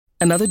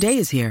Another day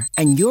is here,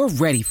 and you're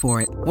ready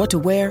for it. What to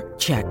wear?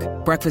 Check.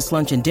 Breakfast,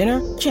 lunch, and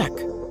dinner? Check.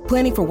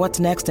 Planning for what's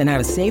next and how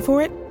to save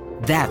for it?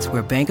 That's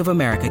where Bank of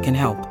America can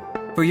help.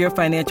 For your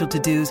financial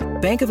to-dos,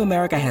 Bank of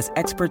America has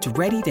experts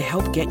ready to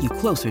help get you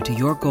closer to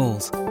your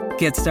goals.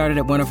 Get started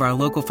at one of our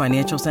local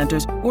financial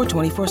centers or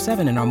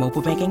 24/7 in our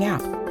mobile banking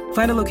app.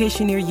 Find a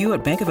location near you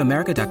at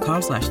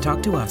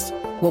bankofamerica.com/talktous.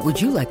 What would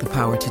you like the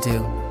power to do?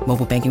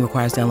 Mobile banking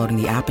requires downloading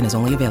the app and is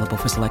only available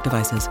for select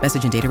devices.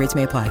 Message and data rates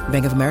may apply.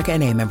 Bank of America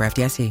N.A., member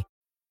FDIC.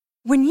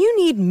 When you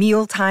need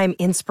mealtime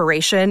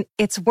inspiration,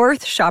 it's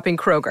worth shopping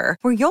Kroger,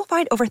 where you'll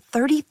find over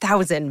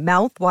 30,000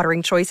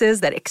 mouth-watering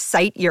choices that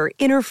excite your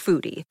inner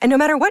foodie. And no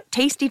matter what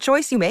tasty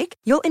choice you make,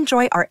 you'll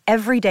enjoy our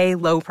everyday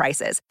low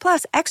prices,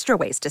 plus extra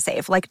ways to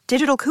save, like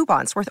digital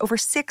coupons worth over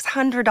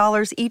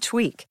 $600 each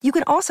week. You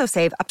can also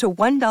save up to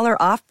 $1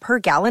 off per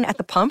gallon at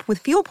the pump with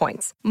fuel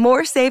points.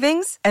 More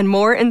savings and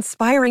more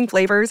inspiring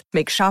flavors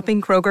make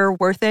shopping Kroger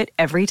worth it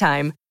every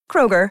time.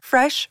 Kroger,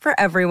 fresh for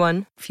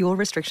everyone. Fuel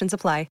restrictions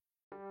apply.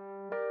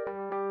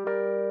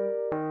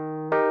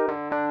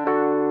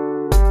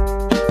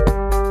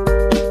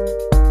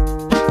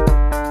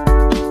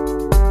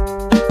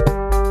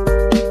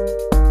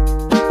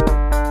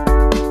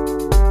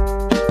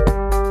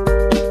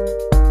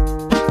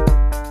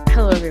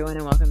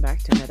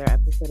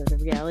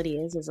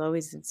 As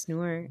always, it's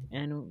Noor,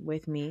 and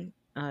with me,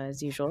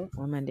 as usual,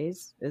 on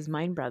Mondays, is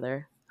my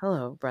brother.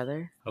 Hello,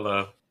 brother.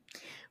 Hello.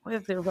 What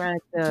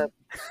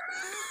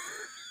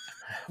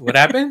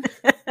happened?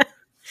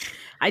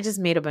 I just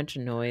made a bunch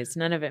of noise.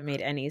 None of it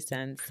made any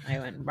sense. I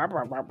went bark,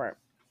 bark, bark, bark.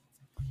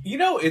 You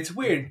know, it's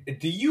weird.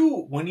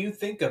 When you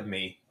think of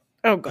me,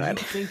 oh god,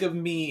 do you think of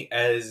me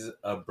as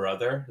a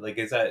brother?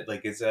 Is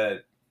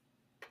that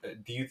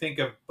do you think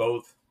of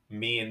both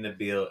me and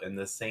Nabil in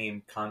the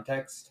same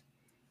context?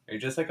 Are you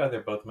just like, oh,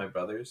 they're both my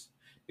brothers?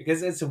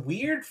 Because it's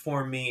weird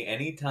for me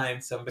anytime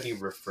somebody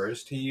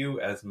refers to you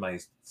as my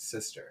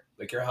sister.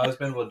 Like, your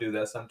husband will do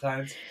that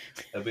sometimes.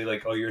 They'll be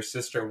like, oh, your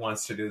sister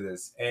wants to do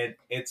this. And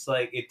it's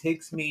like, it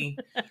takes me,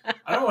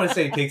 I don't want to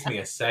say it takes me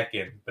a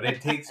second, but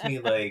it takes me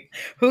like...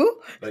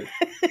 Who? Like,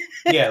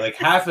 yeah, like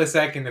half a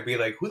second to be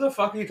like, who the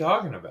fuck are you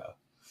talking about?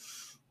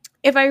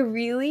 If I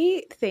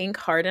really think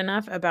hard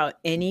enough about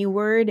any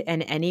word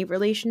and any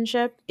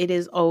relationship, it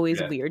is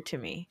always weird to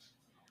me.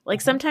 Like,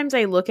 sometimes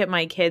I look at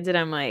my kids and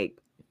I'm like,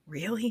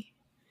 really?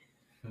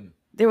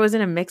 There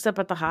wasn't a mix-up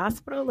at the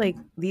hospital? Like,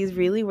 these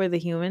really were the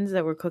humans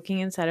that were cooking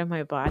inside of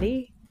my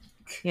body?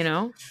 You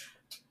know?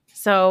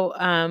 So,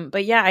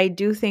 but yeah, I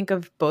do think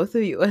of both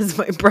of you as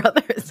my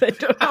brothers. I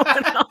don't know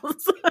what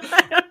else.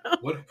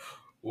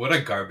 What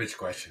a garbage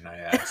question I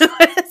asked.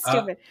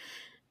 Stupid.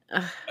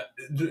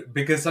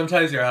 Because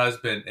sometimes your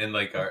husband in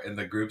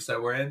the groups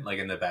that we're in, like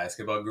in the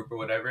basketball group or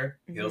whatever,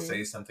 he'll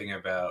say something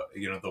about,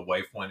 the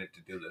wife wanted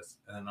to do this,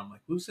 and then I'm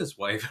like, who's this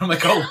wife? And I'm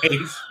like, oh wait.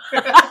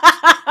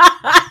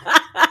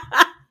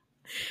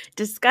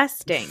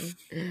 Disgusting.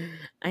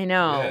 I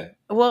know. Yeah.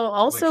 Well,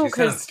 also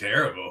because sounds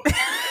terrible.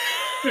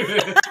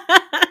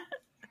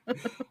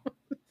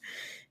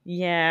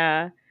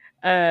 Yeah.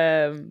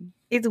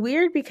 It's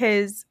weird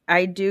because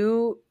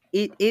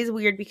it is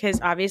weird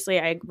because obviously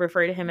I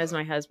refer to him as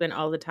my husband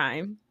all the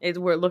time.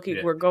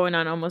 We're going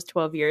on almost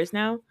 12 years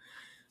now.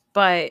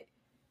 But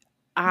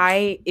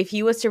if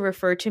he was to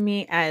refer to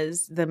me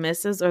as the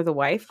missus or the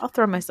wife, I'll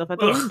throw myself out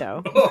the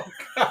window. Oh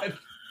God.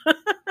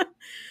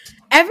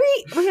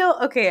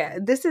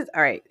 This is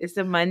all right. It's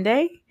a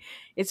Monday.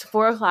 It's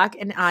 4:00,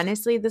 and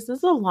honestly, this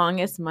is the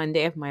longest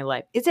Monday of my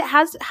life.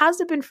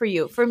 How's it been for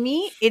you? For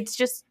me, it's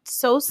just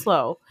so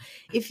slow.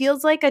 It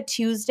feels like a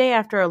Tuesday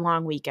after a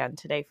long weekend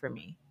today for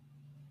me.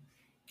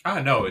 Oh,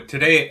 no.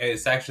 Today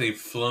it's actually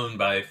flown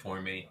by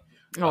for me.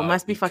 Oh, it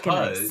must be fucking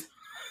nice.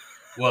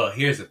 Well,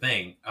 here's the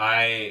thing.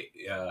 I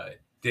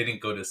didn't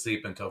go to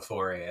sleep until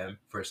 4 a.m.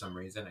 for some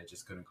reason. I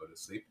just couldn't go to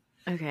sleep.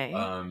 Okay.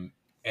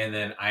 And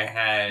then I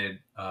had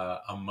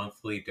a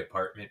monthly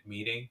department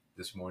meeting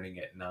this morning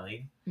at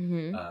 9.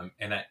 Mm-hmm.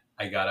 And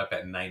I got up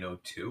at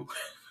 9:02.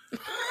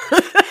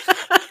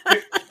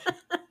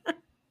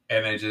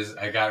 And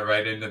I got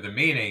right into the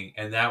meeting,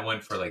 and that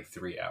went for like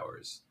 3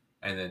 hours.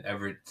 And then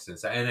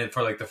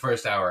for like the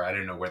first hour, I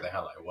didn't know where the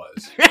hell I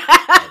was.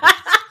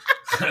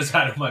 I was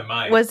out of my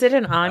mind. Was it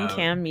an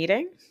on-cam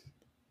meeting?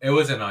 It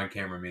was an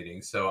on-camera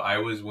meeting. So I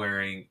was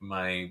wearing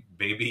my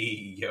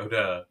Baby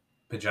Yoda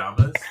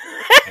pajamas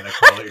and a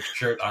collared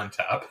shirt on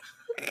top.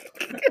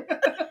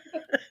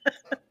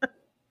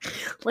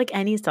 Like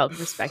any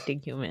self-respecting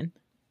human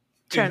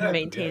trying to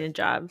maintain a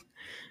job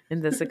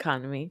in this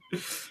economy.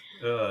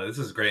 This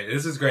is great.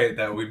 This is great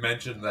that we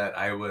mentioned that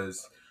I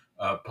was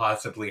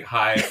possibly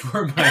high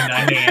for my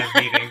 9 a.m.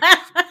 meeting,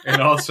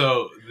 and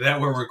also that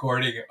we're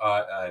recording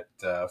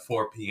at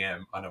 4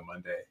 p.m. on a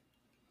Monday.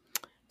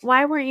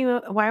 Why weren't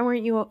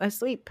you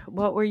asleep?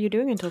 What were you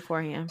doing until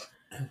 4 a.m.?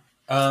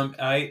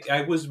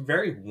 I was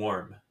very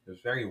warm. It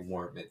was very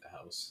warm in the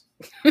house,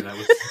 and I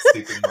was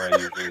sleeping where I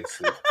usually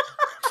sleep.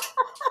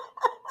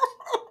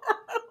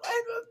 Why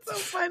is that so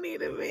funny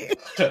to me.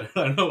 I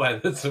don't know why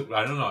that's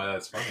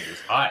funny.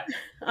 It's hot.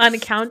 On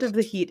account of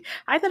the heat.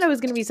 I thought it was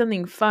going to be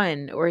something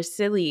fun or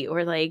silly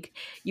or like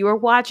you were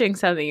watching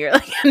something. You're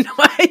like, no,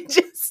 I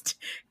just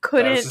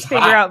couldn't just figure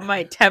hot. out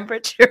my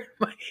temperature.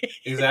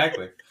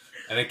 Exactly.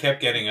 And I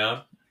kept getting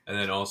up. And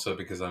then also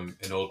because I'm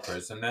an old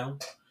person now,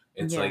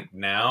 it's like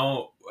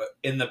now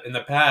in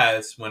the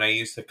past when I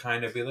used to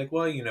kind of be like,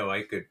 well,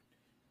 I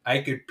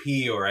could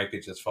pee or I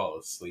could just fall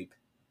asleep,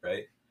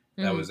 right?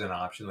 That was an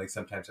option. Like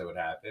sometimes that would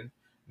happen.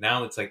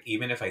 Now it's like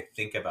even if I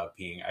think about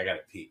peeing, I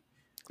gotta pee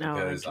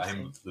because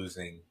I'm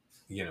losing,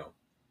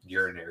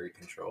 urinary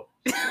control.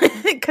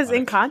 Because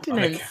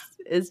incontinence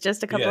is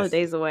just a couple of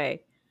days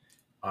away.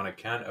 On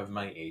account of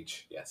my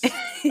age, yes.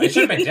 I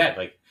should have been dead.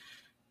 Like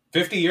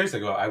 50 years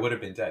ago, I would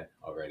have been dead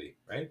already,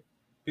 right?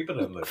 People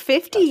don't live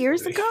 50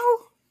 years ago?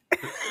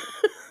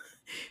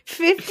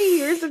 50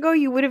 years ago,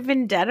 you would have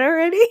been dead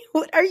already?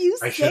 What are you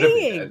saying? Should have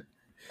been dead.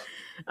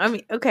 I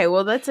mean, okay,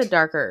 well, that's a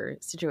darker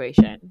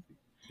situation.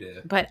 Yeah.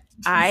 But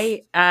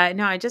I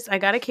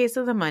got a case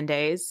of the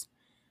Mondays.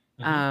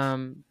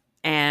 And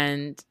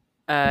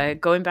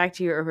going back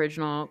to your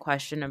original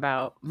question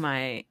about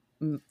my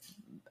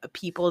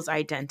people's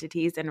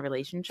identities and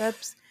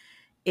relationships,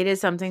 it is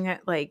something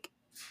that like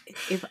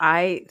if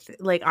I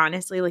like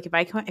honestly like if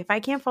I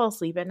can't fall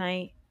asleep at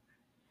night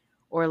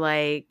or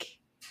like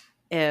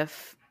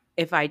if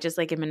I just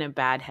like am in a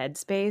bad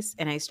headspace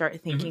and I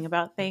start thinking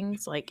about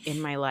things like in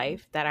my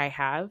life that I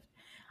have,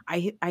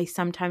 I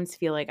sometimes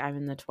feel like I'm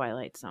in the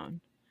Twilight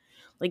Zone.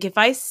 Like if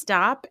I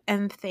stop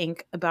and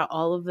think about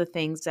all of the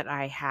things that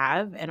I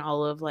have and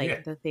all of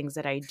like the things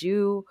that I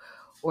do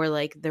or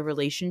like the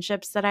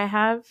relationships that I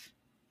have,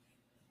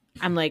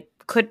 I'm like,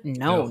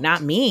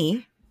 not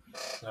me.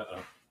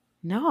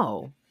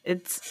 No,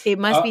 it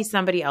must be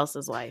somebody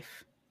else's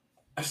life.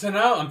 So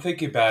now I'm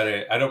thinking about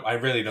it. I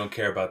really don't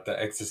care about the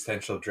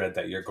existential dread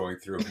that you're going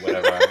through.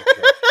 Whatever. I don't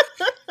care.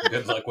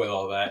 Good luck with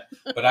all that.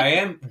 But I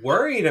am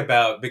worried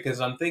about because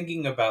I'm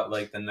thinking about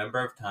like the number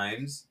of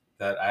times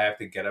that I have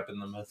to get up in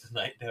the middle of the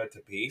night now to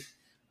pee.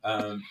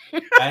 Okay.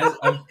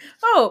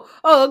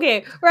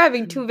 We're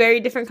having two very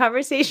different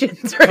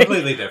conversations. Right?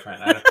 Completely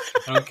different. I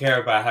don't care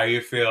about how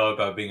you feel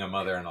about being a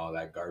mother and all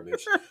that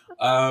garbage.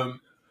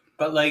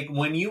 But like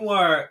when you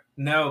are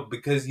now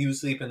because you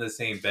sleep in the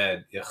same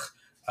bed.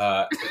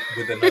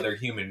 With another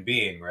human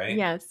being, right?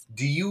 Yes.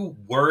 Do you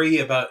worry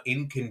about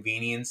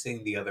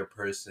inconveniencing the other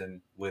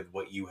person with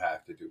what you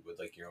have to do with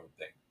like your own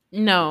thing?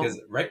 No. Because,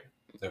 right?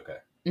 Okay.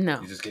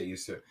 No. You just get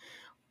used to it.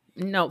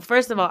 No.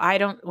 First of all, I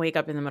don't wake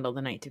up in the middle of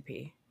the night to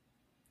pee.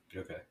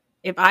 Okay.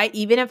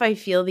 Even if I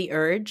feel the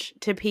urge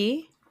to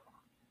pee,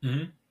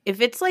 if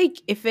it's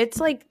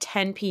like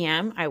 10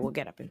 p.m., I will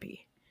get up and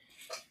pee.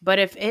 But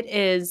if it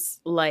is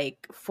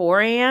like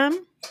 4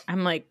 a.m.,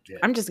 I'm like,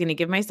 I'm just going to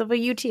give myself a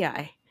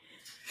UTI.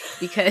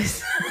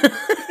 Because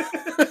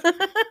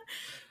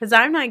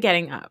I'm not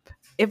getting up.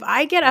 If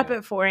I get up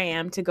at 4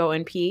 a.m. to go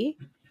and pee,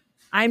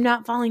 I'm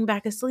not falling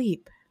back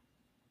asleep.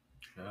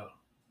 Oh.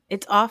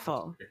 It's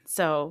awful.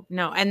 So,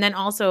 no. And then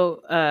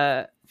also,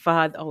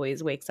 Fahad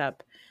always wakes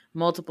up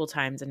multiple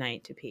times a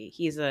night to pee.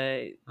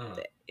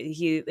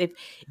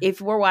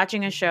 If we're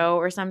watching a show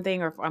or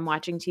something, or if I'm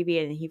watching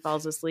TV and he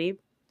falls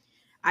asleep,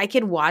 I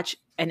could watch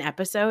an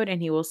episode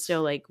and he will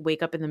still like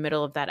wake up in the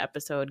middle of that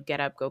episode, get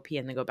up, go pee,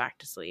 and then go back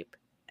to sleep.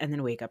 And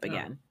then wake up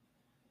again.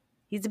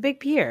 He's a big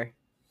peer.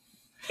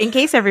 In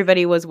case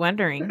everybody was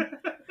wondering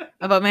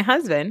about my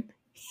husband,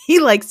 he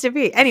likes to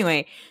pee.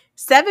 Anyway,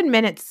 7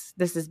 minutes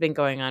this has been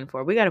going on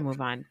for. We got to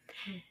move on.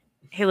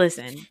 Hey,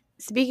 listen.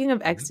 Speaking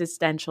of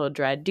existential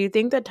dread, do you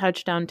think that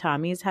Touchdown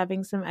Tommy's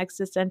having some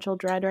existential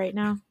dread right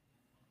now?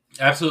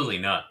 Absolutely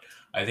not.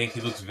 I think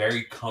he looks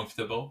very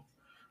comfortable.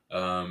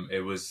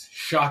 It was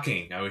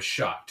shocking. I was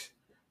shocked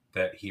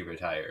that he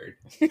retired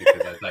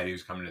because I thought he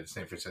was coming to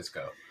San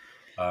Francisco.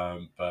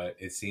 But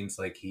it seems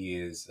like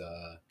he's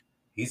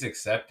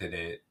accepted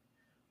it.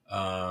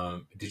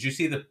 Did you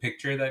see the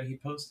picture that he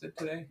posted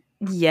today?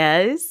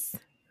 Yes.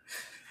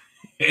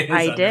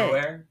 I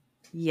underwear?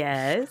 Did.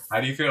 Yes.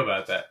 How do you feel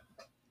about that?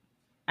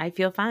 I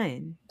feel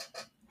fine.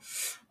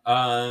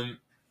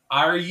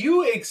 Are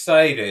you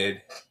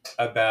excited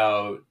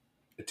about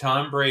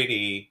Tom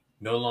Brady,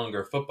 no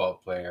longer a football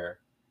player,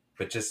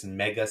 but just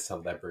mega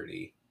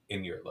celebrity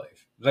in your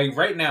life? Like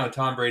right now,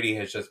 Tom Brady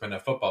has just been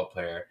a football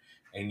player.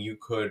 And you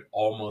could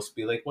almost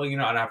be like, well, I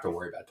don't have to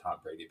worry about Tom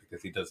Brady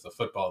because he does the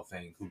football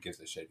thing. Who gives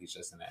a shit? He's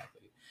just an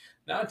athlete.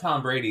 Now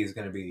Tom Brady is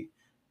going to be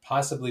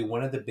possibly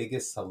one of the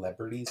biggest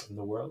celebrities in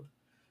the world.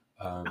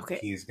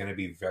 He's going to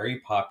be very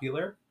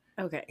popular.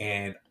 Okay.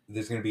 And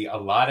there's going to be a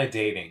lot of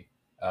dating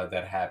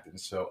that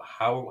happens. So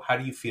how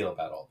do you feel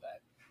about all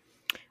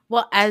that?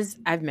 Well, as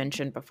I've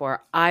mentioned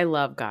before, I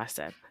love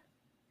gossip.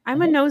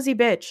 I'm a nosy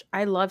bitch.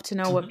 I love to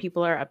know what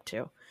people are up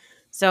to.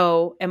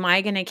 So am I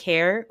going to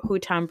care who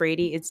Tom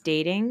Brady is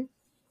dating?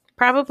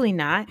 Probably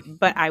not,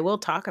 but I will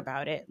talk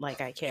about it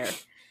like I care.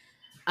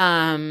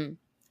 I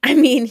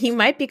mean, he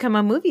might become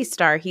a movie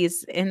star.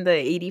 He's in the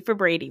 80 for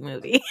Brady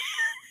movie.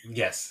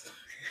 Yes.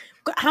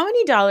 How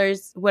many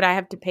dollars would I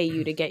have to pay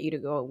you to get you to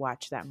go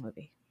watch that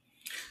movie?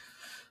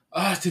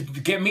 To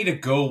get me to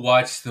go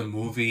watch the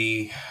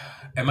movie,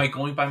 am I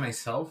going by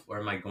myself or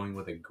am I going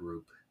with a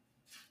group?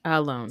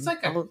 Alone. It's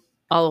like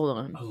all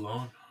alone.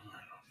 Alone?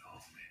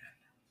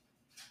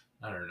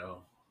 I don't know.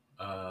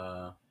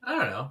 I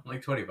don't know.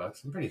 Like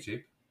 $20. I'm pretty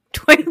cheap.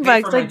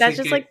 $20. Like that's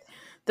just like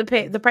the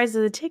price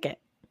of the ticket.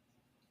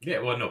 Yeah,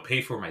 well, no,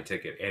 pay for my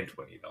ticket and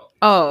 $20.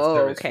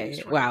 Oh,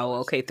 okay. Wow.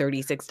 Okay,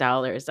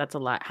 $36. That's a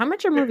lot. How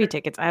much are movie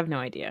tickets? I have no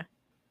idea.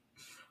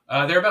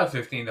 They're about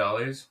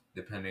 $15,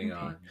 depending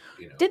on,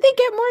 Did they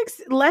get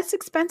less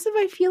expensive?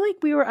 I feel like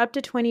we were up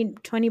to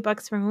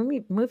 $20 for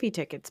movie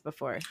tickets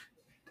before.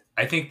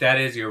 I think that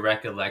is your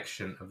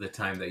recollection of the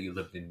time that you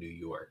lived in New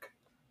York.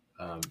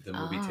 The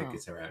movie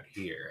tickets around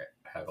here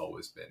have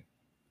always been.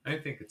 I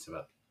think it's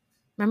about.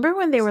 Remember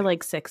when they were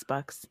like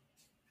 $6?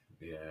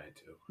 Yeah, I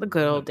do. The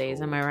good old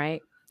days. Am I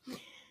right?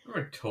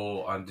 Remember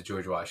toll on the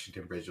George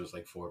Washington Bridge was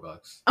like $4.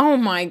 Oh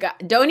my God!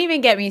 Don't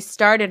even get me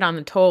started on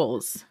the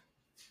tolls.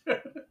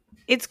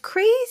 It's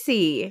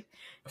crazy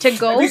to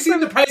go. Have you seen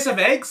the price of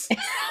eggs?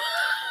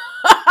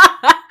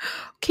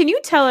 Can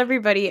you tell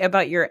everybody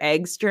about your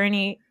eggs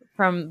journey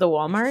from the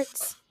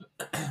Walmarts?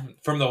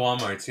 From the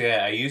Walmarts,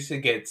 yeah. I used to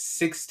get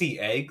 60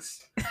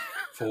 eggs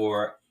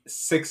for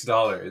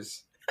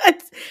 $6.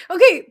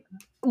 Okay.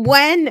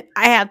 When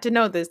I have to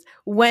know this,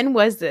 when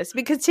was this?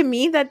 Because to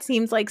me, that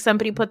seems like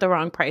somebody put the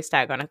wrong price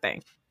tag on a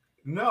thing.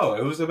 No,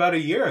 it was about a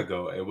year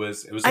ago. It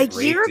was a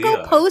year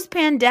ago,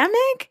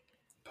 post-pandemic.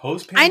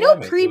 I know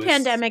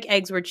pre-pandemic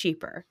eggs were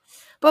cheaper,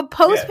 but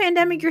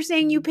post-pandemic, You're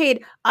saying you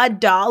paid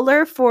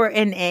 $1 for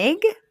an egg?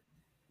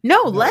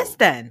 No, less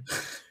than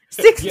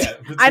 60. Yeah,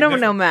 I don't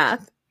know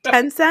math.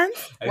 10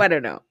 cents? I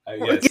don't know.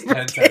 Yes,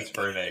 10 cents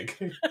for an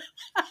egg.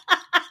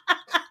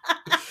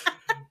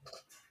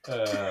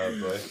 Oh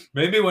boy!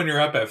 Maybe when you're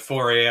up at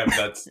 4 a.m.,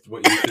 that's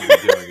what you should be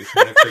doing. Is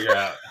trying to figure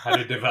out how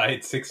to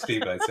divide 60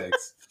 by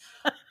 6.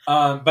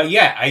 But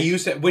yeah, I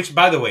use it. Which,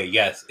 by the way,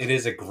 yes, it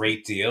is a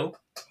great deal.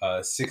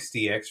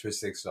 60 eggs for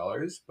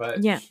 $6.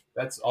 But yeah,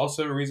 that's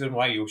also a reason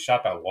why you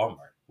shop at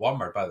Walmart.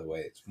 Walmart, by the way,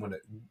 it's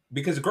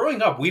because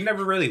growing up, we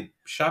never really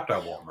shopped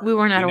at Walmart. We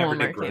were not a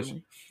Walmart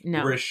family. No,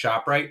 we were a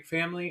ShopRite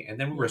family, and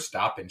then we were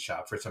Stop and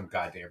Shop for some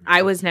goddamn reason.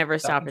 I was never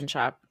Stop and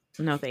Shop.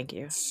 No, thank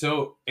you.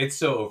 So it's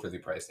so overly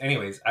priced.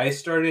 Anyways, I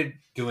started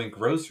doing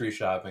grocery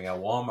shopping at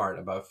Walmart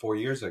about 4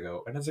 years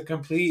ago, and it's a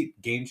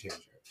complete game changer.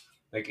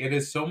 Like, it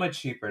is so much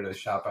cheaper to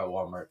shop at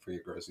Walmart for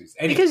your groceries.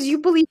 Anyways, because you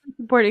believe in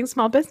supporting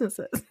small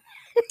businesses.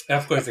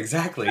 Of course,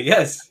 exactly.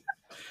 Yes.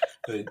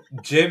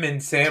 Jim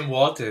and Sam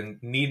Walton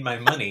need my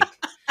money.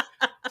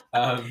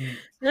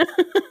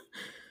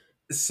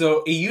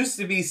 So it used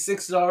to be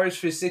 $6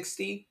 for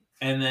 60,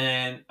 and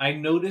then I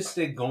noticed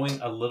it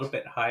going a little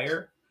bit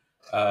higher.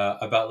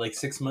 About like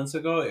 6 months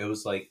ago, it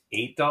was like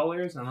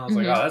 $8, and I was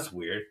like, "Oh, that's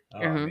weird."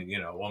 I mean,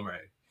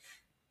 Walmart.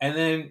 And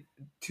then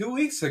 2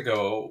 weeks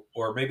ago,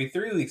 or maybe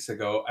 3 weeks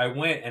ago, I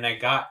went and I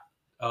got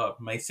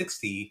my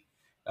 60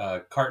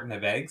 carton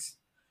of eggs,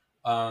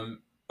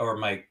 or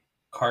my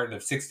carton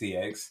of 60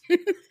 eggs,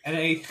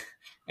 and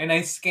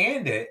I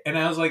scanned it, and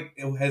I was like,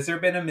 "Has there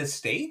been a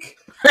mistake?"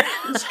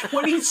 It's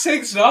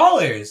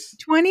 $26.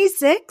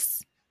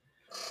 26?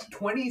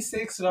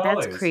 $26.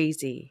 That's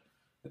crazy.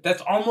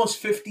 That's almost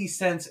 50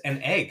 cents an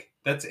egg.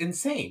 That's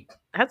insane.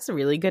 That's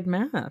really good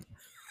math.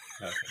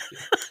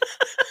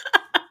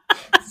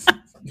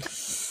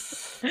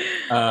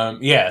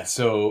 Yeah.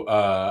 So,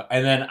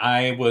 and then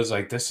I was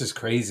like, "This is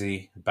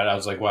crazy," but I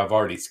was like, "Well, I've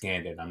already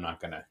scanned it. I'm not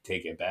gonna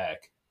take it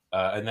back."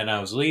 And then I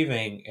was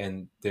leaving,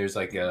 and there's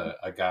like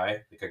a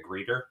guy, like a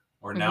greeter,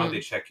 or now they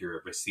check your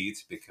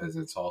receipts because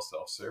it's all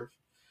self-serve.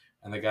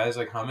 And the guy's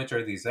like, "How much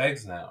are these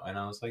eggs now?" And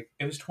I was like,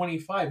 "It was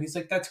 25. He's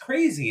like, "That's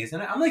crazy, isn't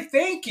it?" I'm like,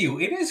 "Thank you.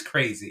 It is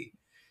crazy."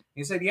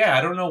 He said, "Yeah,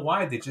 I don't know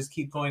why. They just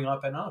keep going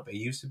up and up. It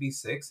used to be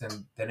 6,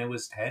 and then it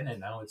was 10,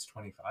 and now it's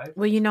 25.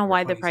 Well, you know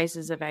why the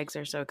prices of eggs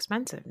are so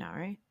expensive now,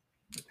 right?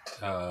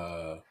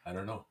 I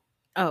don't know.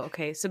 Oh,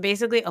 okay. So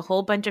basically a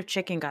whole bunch of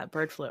chicken got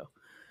bird flu.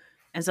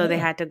 And so they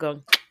had to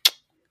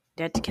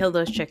kill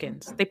those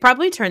chickens. They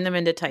probably turned them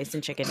into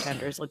Tyson chicken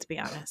tenders, let's be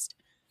honest.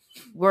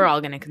 We're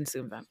all going to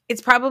consume them.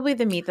 It's probably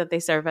the meat that they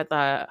serve at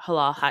the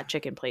halal hot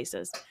chicken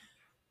places.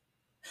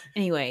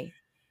 Anyway,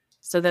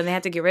 so then they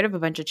had to get rid of a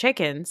bunch of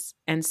chickens.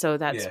 And so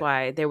that's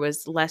why there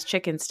was less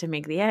chickens to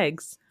make the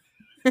eggs.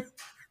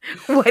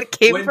 What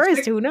came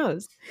first? Who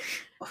knows?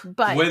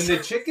 But when the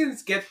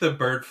chickens get the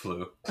bird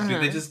flu, do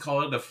they just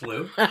call it a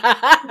flu?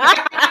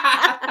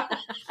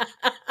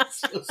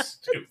 So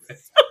stupid.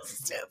 So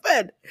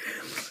stupid.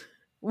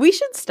 We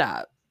should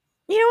stop.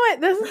 You know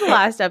what? This is the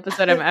last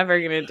episode I'm ever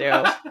going to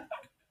do.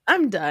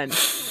 I'm done.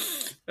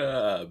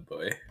 Oh,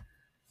 boy.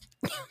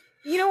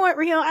 You know what,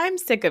 Raheel? I'm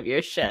sick of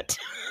your shit.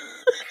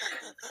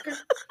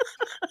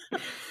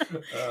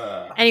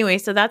 Anyway,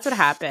 so that's what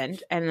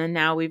happened. And then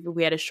now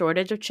we had a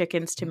shortage of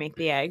chickens to make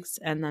the eggs.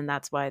 And then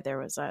that's why there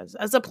was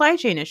a supply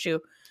chain issue.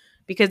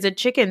 Because the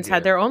chickens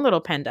had their own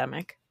little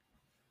pandemic.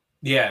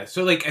 Yeah,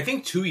 so like I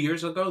think 2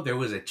 years ago there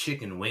was a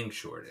chicken wing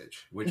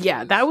shortage, which Yeah,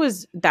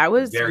 was that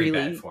was very bad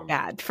really for me.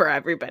 bad for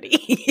everybody.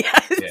 Yeah,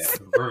 Yes.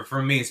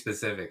 for me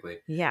specifically.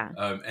 Yeah.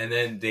 And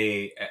then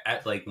they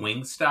at like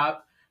Wingstop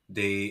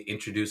they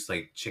introduced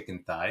like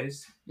chicken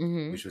thighs,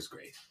 Hmm. which was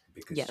great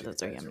because Yeah, chicken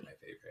those are thighs are yummy. my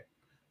favorite.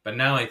 But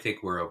now I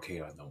think we're okay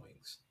on the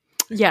wings.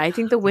 Yeah, I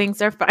think the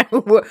wings are fine.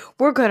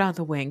 We're good on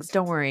the wings.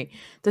 Don't worry.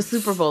 The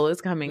Super Bowl is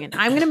coming and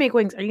I'm going to make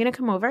wings. Are you going to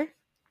come over?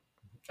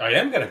 I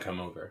am gonna come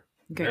over.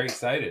 I'm Good. very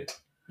excited.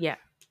 Yeah.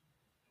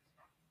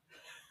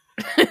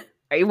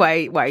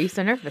 Why are you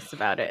so nervous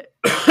about it?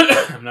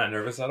 I'm not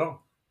nervous at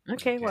all.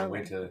 Okay, I can't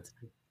wait to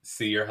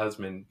see your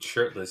husband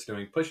shirtless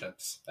doing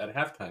push-ups at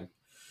halftime.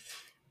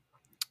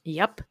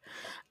 yep.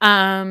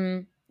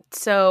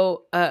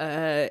 So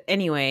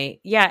anyway,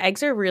 yeah,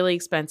 eggs are really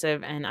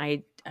expensive and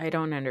I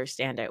don't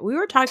understand it. We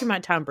were talking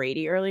about Tom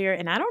Brady earlier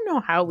and I don't know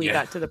how we Yeah,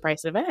 got to the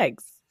price of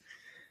eggs.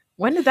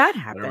 When did that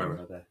I don't remember happen?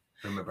 how that.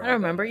 I don't remember I how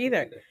don't that remember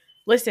happened either.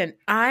 Listen,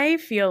 I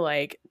feel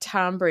like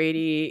Tom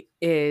Brady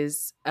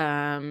is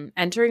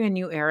entering a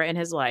new era in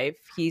his life.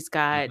 He's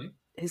got Mm-hmm.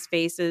 his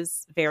face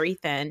is very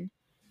thin.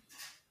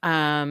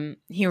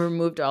 He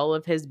removed all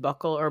of his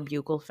buccal or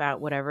buccal fat,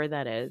 whatever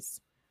that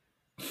is.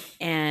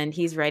 And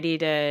he's ready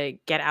to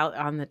get out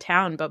on the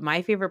town. But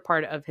my favorite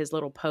part of his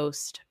little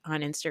post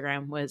on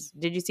Instagram was,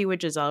 did you see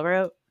what Giselle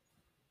wrote?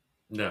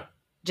 No.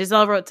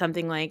 Giselle wrote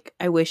something like,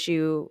 I wish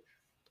you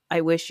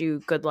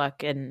good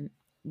luck in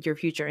your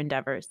future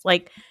endeavors.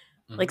 Like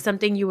Mm-hmm.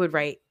 something you would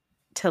write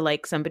to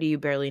like somebody you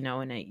barely know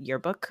in a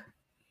yearbook.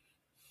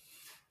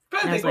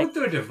 But And I they was go like,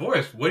 through a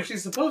divorce. What's she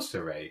supposed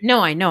to write?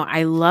 no, I know.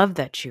 I love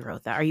that she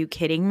wrote that. Are you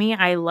kidding me?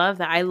 I love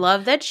that. I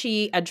love that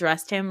she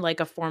addressed him like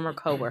a former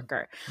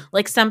coworker,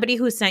 like somebody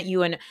who sent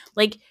you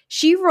like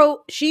she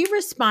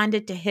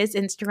responded to his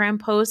Instagram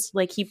post,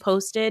 like he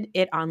posted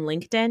it on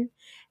LinkedIn,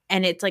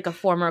 and it's like a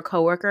former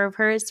coworker of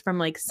hers from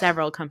like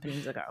several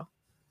companies ago.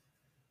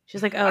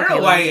 She's like, oh, I don't okay,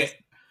 know let me why. just.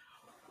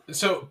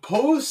 So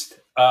post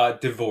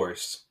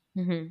divorce,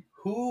 Mhm.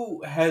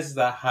 who has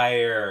the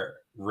higher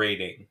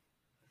rating?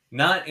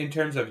 Not in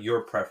terms of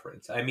your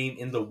preference. I mean,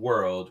 in the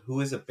world,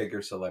 who is a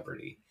bigger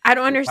celebrity? I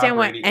don't Like Tom understand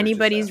why Brady or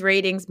anybody's Giselle?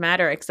 ratings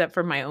matter except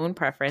for my own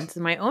preference.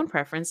 And my own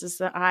preference is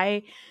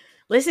that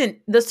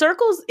listen, the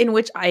circles in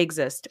which I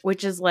exist,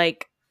 which is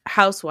like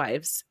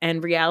housewives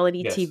and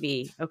reality Yes.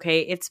 TV,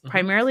 okay? It's Mm-hmm.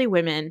 primarily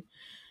women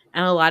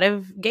and a lot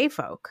of gay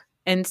folk.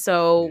 And Yeah.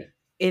 so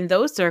in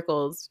those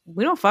circles,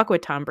 we don't fuck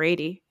with Tom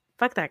Brady.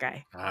 Fuck that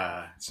guy.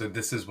 So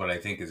this is what I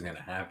think is going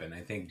to happen.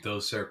 I think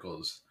those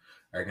circles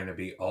are going to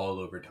be all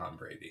over Tom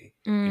Brady,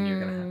 and you're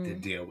going to have to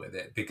Mm, deal with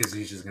it because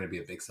he's just going to be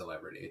a big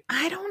celebrity.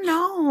 I don't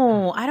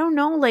know. I don't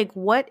know. Like,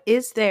 what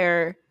is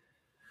there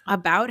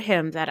about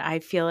him that I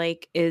feel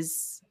like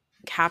is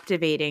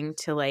captivating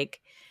to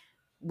like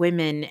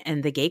women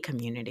and the gay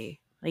community?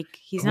 Like,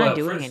 he's not Well,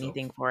 doing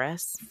anything for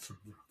us.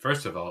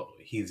 first of all,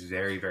 he's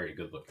very, very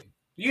good looking.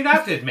 You'd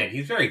have to admit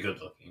he's very good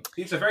looking.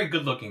 He's a very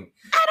good looking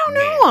I don't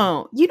man.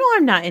 know. You know,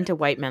 I'm not into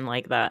white men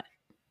like that.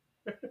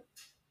 I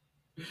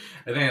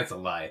think that's a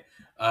lie.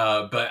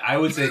 But I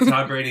would say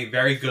Tom Brady,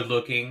 very good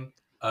looking,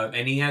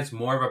 and he has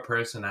more of a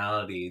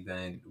personality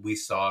than we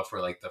saw for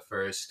like the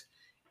first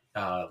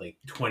like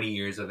 20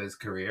 years of his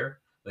career.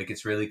 Like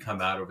it's really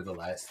come out over the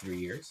last 3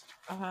 years.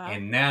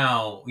 And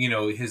now,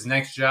 his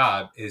next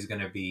job is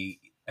going to be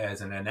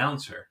as an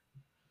announcer.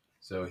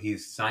 So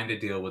he's signed a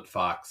deal with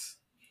Fox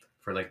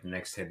for like the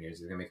next 10 years.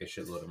 He's going to make a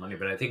shitload of money.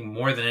 But I think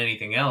more than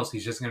anything else,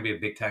 he's just going to be a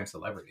big time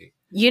celebrity.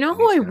 You know And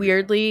who he's I gonna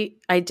weirdly,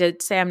 I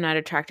did say I'm not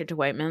attracted to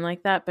white men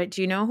like that, but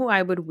do you know who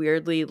I would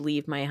weirdly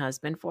leave my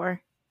husband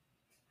for?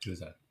 Who's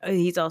that?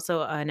 He's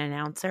also an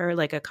announcer,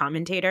 like a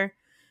commentator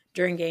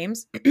during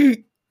games.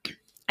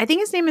 I think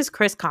his name is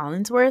Chris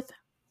Collinsworth.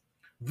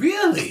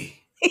 Really?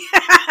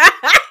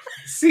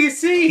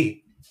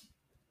 CC.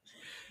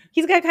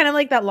 He's got kind of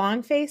like that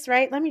long face,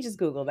 right? Let me just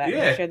Google that,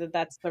 Yeah. make sure that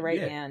that's the right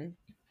Yeah. man.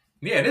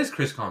 Yeah, it is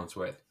Chris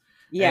Collinsworth.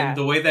 Yeah. And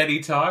the way that he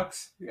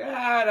talks, yeah,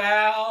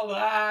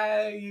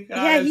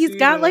 He's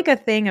got like a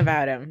thing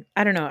about him.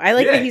 I don't know. I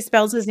like that Yeah. he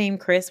spells his name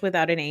Chris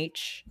without an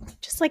H.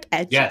 Just like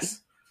edgy.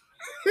 Yes.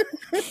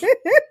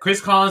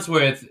 Chris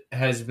Collinsworth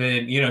has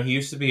been, he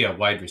used to be a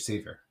wide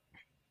receiver.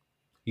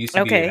 He used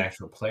to be an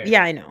actual player.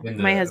 Yeah, I know.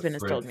 My husband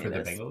has told me for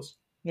this. the Bengals.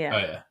 Yeah. Oh,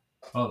 yeah.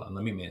 Hold on.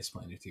 Let me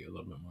mansplain it to you a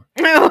little bit more.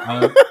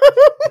 No.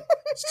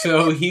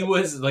 So he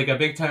was like a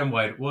big time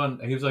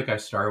he was like a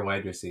star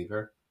wide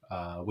receiver,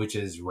 which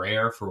is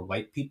rare for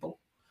white people.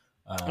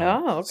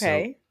 Okay.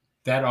 So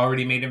that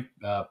already made him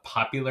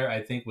popular,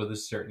 I think, with a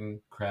certain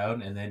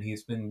crowd. And then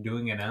he's been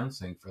doing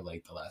announcing for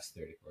like the last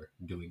 30 or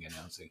doing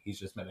announcing. He's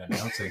just been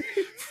announcing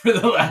for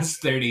the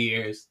last 30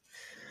 years.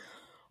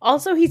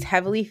 Also, he's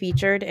heavily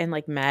featured in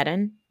like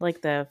Madden,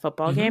 like the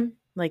football game,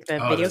 like the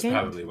video that's game.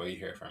 Probably what you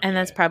hear from. And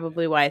that's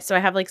probably why. So I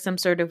have like some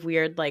sort of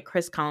weird like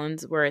Chris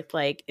Collinsworth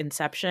like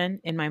inception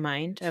in my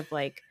mind of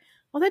like,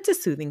 well, that's a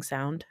soothing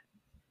sound.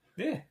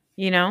 Yeah.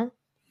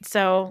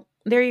 So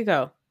there you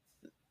go.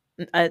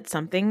 It's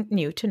something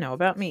new to know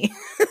about me.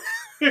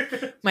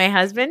 My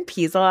husband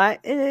pees a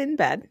lot in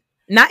bed.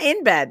 Not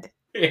in bed.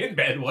 In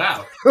bed.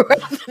 Wow.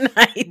 Throughout the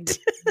night.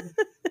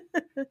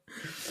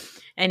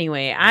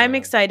 Anyway, I'm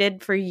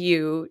excited for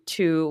you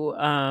to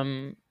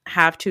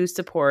have to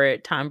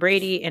support Tom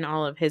Brady in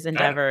all of his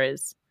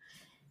endeavors.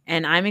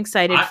 And I'm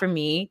excited for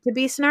me to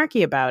be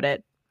snarky about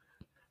it.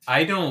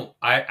 I don't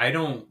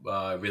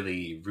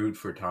really root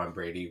for Tom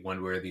Brady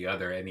one way or the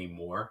other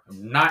anymore.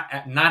 Not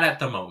at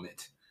the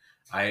moment.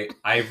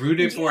 I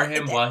rooted for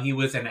him while he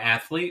was an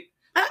athlete.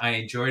 I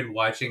enjoyed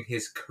watching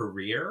his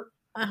career.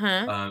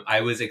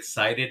 I was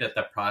excited at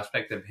the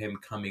prospect of him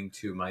coming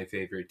to my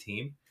favorite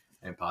team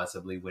and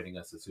possibly winning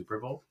us a Super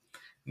Bowl.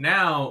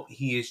 Now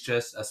he is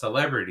just a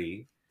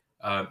celebrity,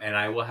 and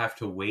I will have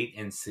to wait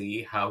and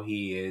see how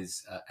he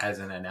is as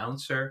an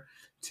announcer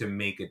to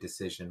make a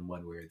decision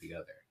one way or the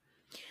other.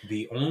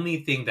 The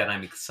only thing that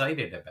I'm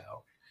excited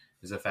about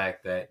is the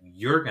fact that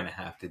you're going to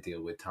have to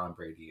deal with Tom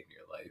Brady in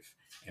your life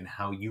and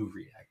how you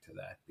react to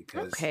that.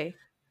 Because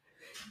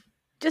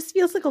just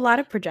feels like a lot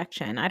of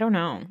projection. I don't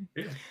know.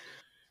 Yeah.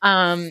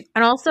 And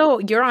also,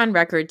 you're on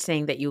record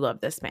saying that you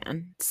love this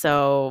man.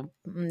 So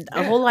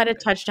a whole lot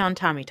of touchdown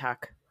Tommy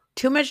talk.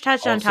 Too much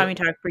touchdown Tommy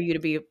talk for you to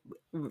be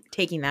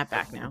taking that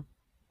back now.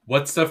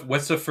 What's the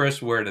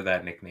first word of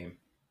that nickname?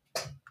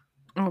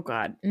 Oh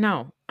God,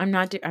 no! I'm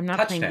not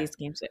playing these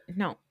games.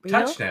 No,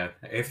 touchdown.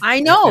 If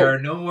there are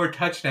no more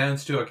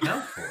touchdowns to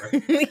account for,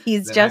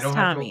 he's just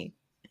Tommy.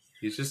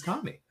 He's just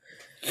Tommy.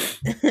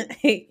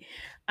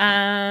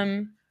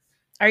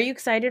 Are you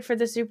excited for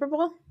the Super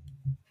Bowl?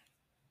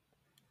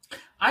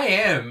 I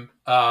am,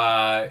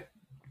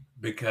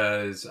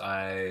 because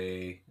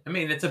I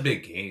mean it's a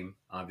big game.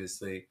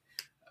 Obviously,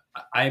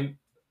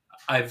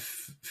 I've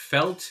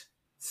felt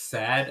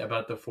sad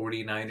about the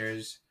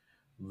 49ers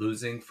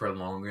losing for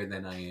longer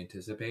than I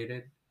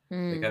anticipated.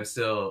 Like I'm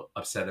still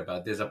upset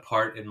about. There's a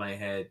part in my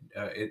head,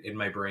 in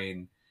my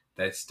brain,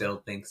 that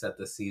still thinks that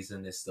the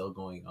season is still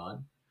going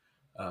on.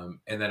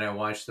 And then I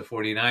watched the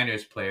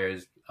 49ers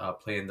players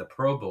play in the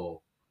Pro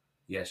Bowl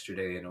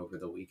yesterday and over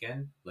the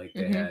weekend. Like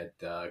they had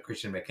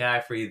Christian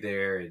McCaffrey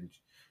there and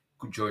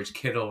George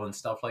Kittle and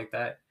stuff like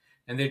that.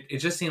 And it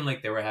just seemed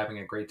like they were having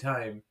a great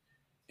time.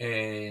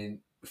 And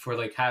for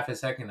like half a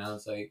second, I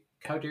was like,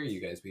 how dare you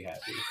guys be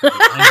happy?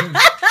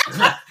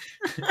 Like,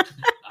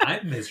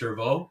 I'm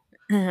miserable.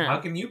 How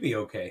can you be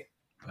okay?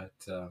 But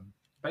I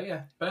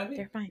mean,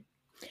 they're fine.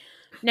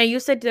 Now you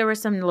said there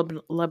was some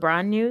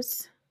LeBron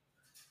news.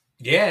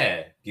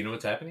 Yeah, you know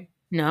what's happening?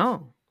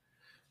 No.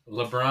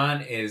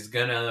 LeBron is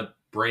gonna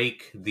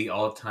break the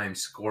all-time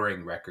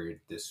scoring record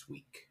this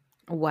week.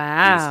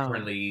 Wow. He's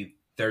currently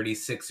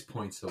 36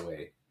 points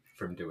away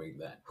from doing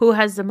that. Who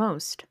has the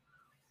most?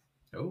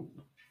 Oh.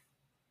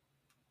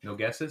 No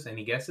guesses?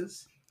 Any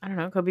guesses? I don't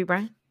know. Kobe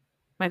Bryant?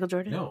 Michael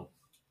Jordan?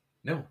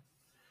 No.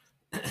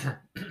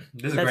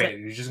 This is great.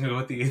 You're just going to go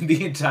with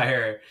the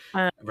entire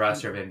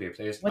roster of NBA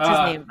players. What's his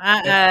name?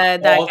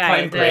 That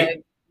guy.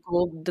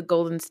 The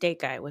Golden State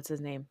guy. What's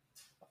his name?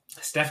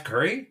 Steph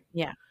Curry?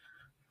 Yeah.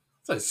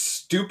 That's a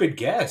stupid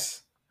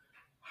guess.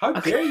 How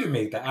dare you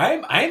make that?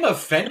 I'm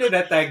offended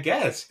at that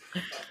guess.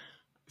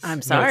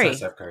 I'm sorry. No,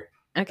 it's not Steph Curry.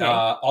 Okay.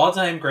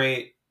 All-time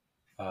great.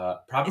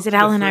 Probably is it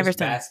Allen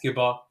Iverson?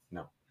 Basketball.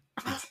 No.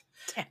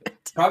 Damn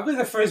it. Probably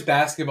the first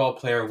basketball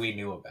player we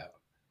knew about.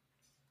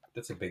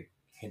 That's a big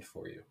hint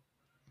for you.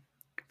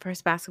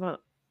 First basketball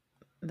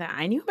that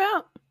I knew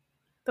about?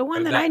 The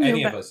one that I knew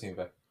any about. Of us knew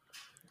about.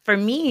 For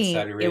me,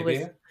 it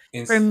was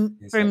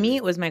for me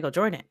it was Michael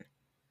Jordan.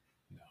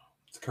 No.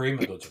 It's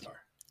Kareem Abdul-Jabbar.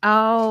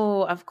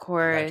 Oh, of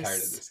course. I got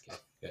tired of this kid.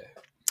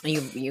 Yeah.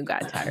 You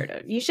got tired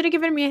of. You should have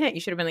given me a hint.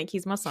 You should have been like,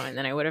 he's Muslim, and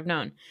then I would have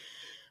known.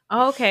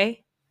 Oh,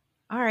 okay.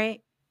 All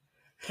right.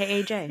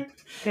 KAJ.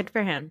 Good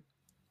for him.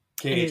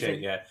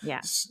 KAJ, yeah.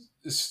 Yeah.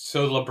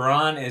 So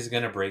LeBron is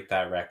going to break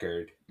that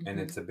record, and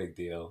it's a big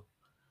deal.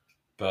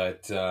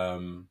 But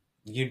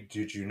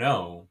did you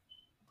know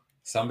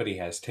somebody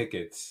has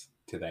tickets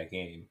to that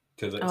game?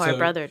 Our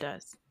brother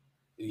does.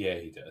 Yeah,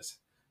 he does.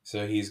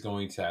 So he's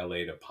going to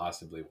LA to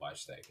possibly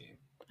watch that game.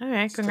 All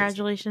right.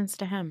 Congratulations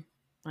to him,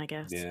 I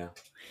guess. Yeah.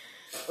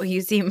 Well,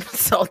 you seem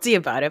salty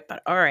about it,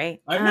 but all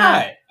right. I'm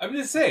not. I'm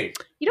just saying.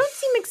 You don't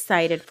seem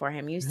excited for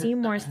him. You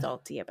seem more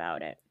salty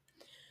about it.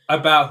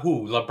 About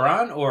who?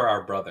 LeBron or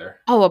our brother?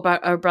 Oh,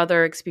 about our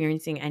brother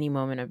experiencing any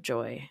moment of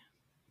joy.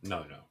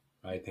 No.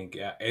 I think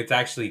it's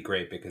actually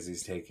great because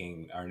he's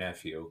taking our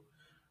nephew,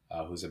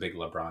 who's a big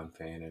LeBron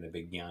fan and a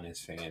big Giannis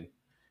fan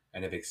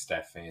and a big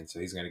Steph fan. So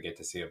he's going to get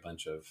to see a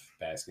bunch of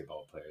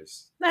basketball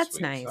players. That's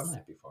nice. So I'm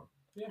happy for him.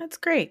 Yeah. That's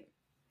great.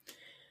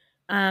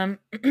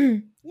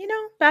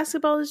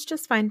 Basketball is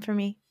just fine for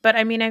me. But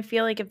I mean, I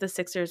feel like if the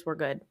Sixers were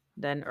good,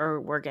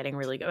 or were getting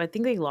really good. I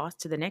think they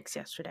lost to the Knicks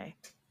yesterday.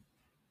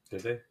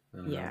 Did they?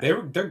 Yeah.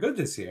 They're good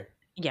this year.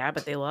 Yeah,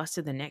 but they lost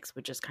to the Knicks,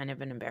 which is kind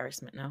of an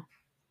embarrassment, no?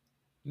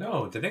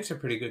 No, the Knicks are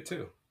pretty good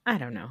too. I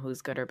don't know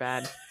who's good or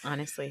bad,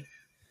 honestly.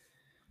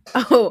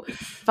 Oh,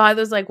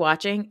 father was like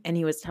watching and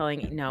he was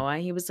telling Noah,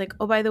 he was like,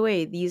 oh, by the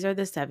way, these are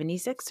the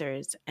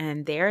 76ers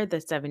and they're the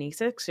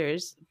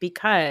 76ers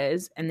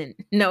because, and then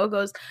Noah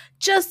goes,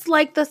 just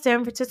like the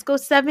San Francisco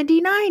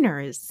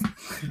 79ers.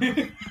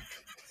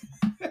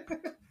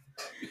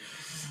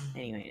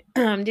 Anyway,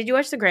 did you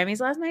watch the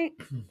Grammys last night?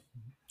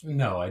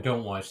 No, I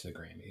don't watch the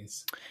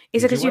Grammys.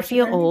 Is it because you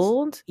feel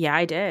old? Yeah,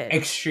 I did.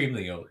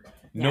 Extremely old.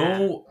 Yeah.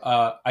 No,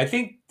 I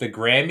think the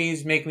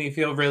Grammys make me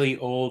feel really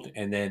old,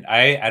 and then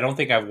I don't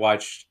think I've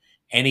watched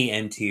any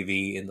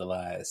MTV in the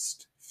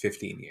last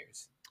 15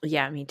 years.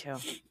 Yeah, me too.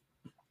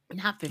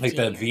 Not 15 like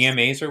the years.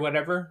 VMAs or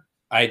whatever.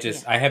 I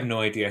have no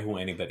idea who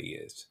anybody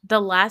is.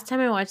 The last time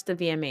I watched the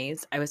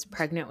VMAs, I was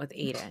pregnant with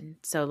Aiden.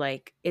 So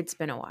like it's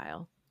been a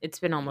while. It's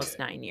been almost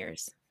 9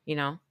 years, you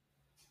know?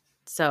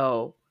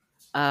 So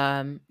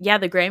yeah,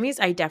 the Grammys,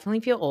 I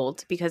definitely feel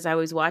old because I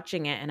was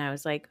watching it and I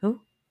was like,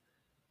 who?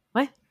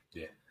 What?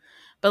 Yeah.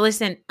 But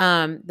listen,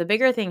 the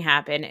bigger thing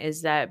happened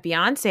is that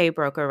Beyonce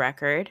broke a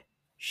record.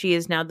 She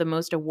is now the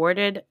most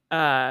awarded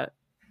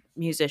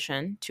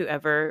musician to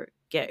ever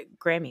get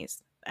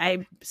Grammys.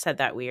 I said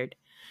that weird.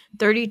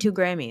 32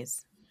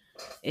 Grammys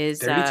is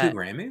 32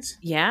 Grammys?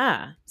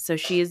 Yeah. So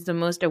she is the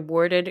most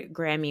awarded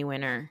Grammy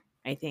winner,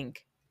 I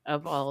think,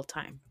 of all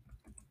time.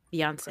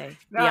 Beyonce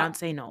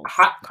Knowles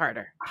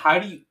Carter. How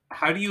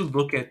do you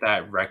look at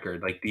that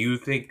record? Like, do you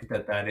think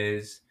that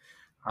is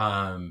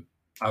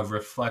a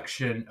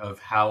reflection of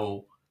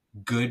how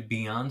good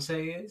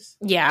Beyonce is?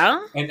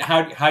 Yeah. And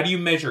how do you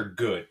measure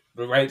good?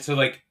 Right? So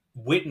like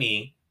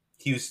Whitney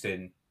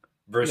Houston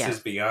versus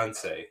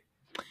Beyonce.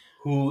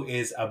 Who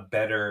is a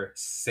better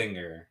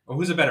singer? Or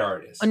who's a better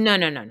artist?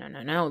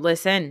 No.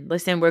 Listen.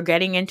 We're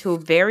getting into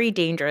very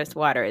dangerous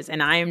waters,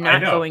 and I am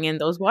not going in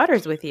those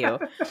waters with you.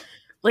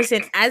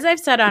 Listen, as I've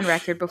said on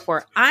record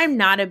before, I'm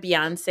not a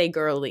Beyonce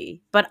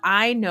girly, but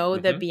I know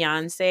that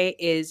Beyonce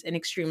is an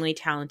extremely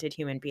talented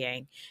human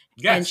being.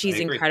 Yes, and she's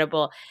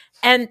incredible.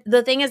 And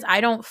the thing is,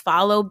 I don't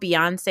follow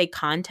Beyonce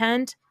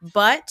content,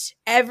 but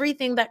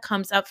everything that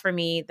comes up for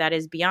me that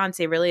is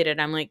Beyonce related,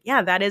 I'm like,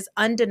 yeah, that is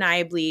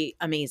undeniably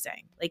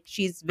amazing. Like,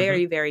 she's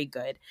very, very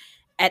good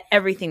at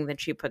everything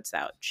that she puts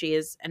out. She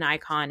is an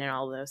icon and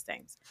all of those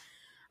things.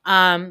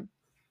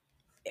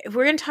 If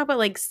we're going to talk about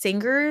like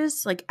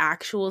singers, like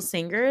actual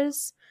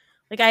singers,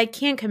 like I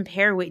can't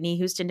compare Whitney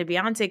Houston to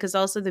Beyonce because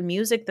also the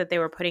music that they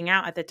were putting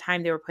out at the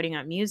time they were putting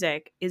out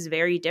music is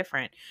very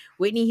different.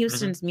 Whitney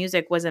Houston's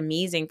music was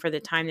amazing for the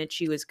time that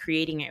she was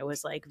creating it. It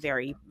was like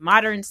very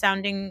modern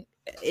sounding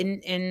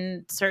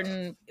in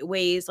certain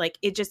ways. Like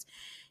it just,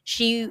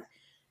 she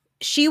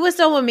was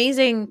so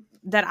amazing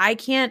that I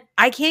can't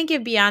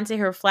give Beyonce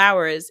her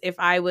flowers if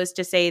I was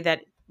to say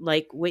that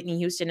like Whitney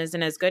Houston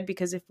isn't as good,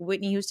 because if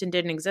Whitney Houston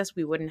didn't exist,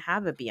 we wouldn't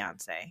have a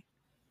Beyonce.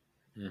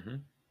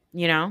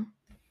 You know?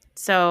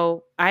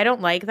 So I don't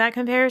like that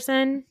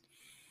comparison,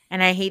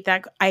 and I hate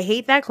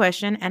that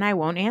question, and I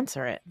won't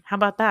answer it. How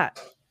about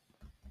that?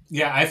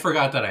 Yeah, I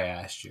forgot that I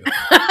asked you.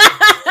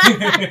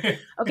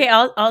 Okay,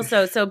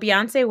 also, so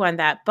Beyonce won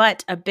that,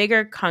 but a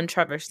bigger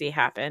controversy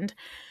happened,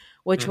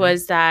 which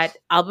was that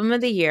album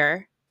of the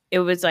year. It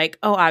was like,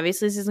 oh,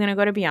 obviously this is going to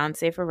go to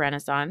Beyonce for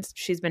Renaissance.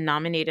 She's been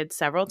nominated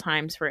several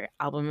times for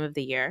album of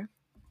the year.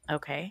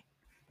 Okay.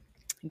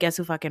 Guess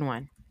who fucking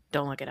won?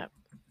 Don't look it up.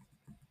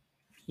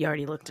 You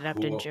already looked it up,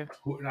 didn't you?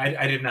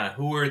 I did not.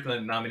 Who were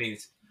the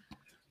nominees?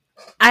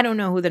 I don't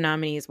know who the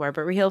nominees were,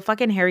 but Raheel,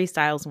 fucking Harry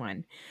Styles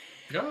won.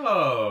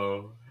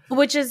 Oh.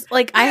 Which is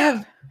like,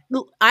 I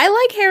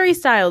like Harry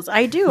Styles.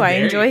 I do. I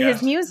enjoy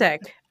his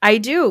music. I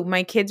do.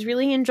 My kids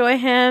really enjoy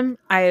him.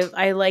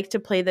 I like to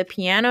play the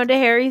piano to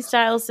Harry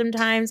Styles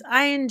sometimes.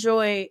 I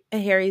enjoy a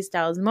Harry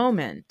Styles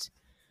moment.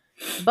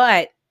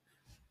 But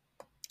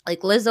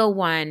like Lizzo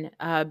won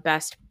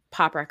best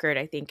pop record,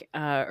 I think,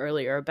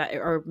 earlier,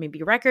 or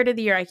maybe record of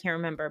the year. I can't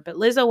remember. But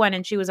Lizzo won,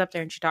 and she was up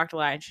there and she talked a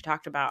lot, and she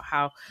talked about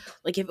how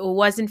like if it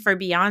wasn't for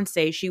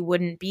Beyonce, she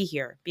wouldn't be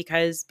here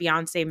because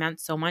Beyonce meant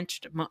so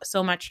much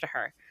to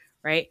her.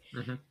 Right.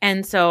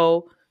 And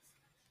so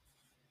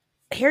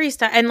Harry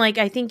Styles, and like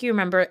I think you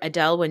remember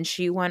Adele when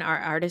she won our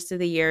Artist of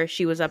the Year,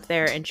 she was up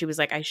there and she was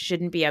like, I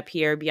shouldn't be up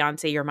here.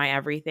 Beyonce, you're my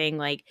everything.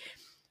 Like,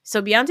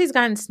 so Beyonce's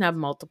gotten snubbed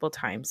multiple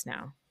times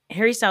now.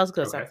 Harry Styles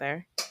goes up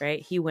there,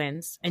 right? He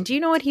wins. And do you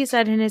know what he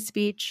said in his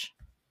speech?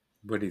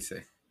 What did he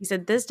say? He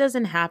said, this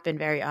doesn't happen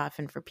very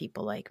often for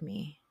people like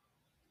me.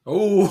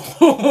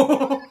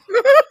 Oh.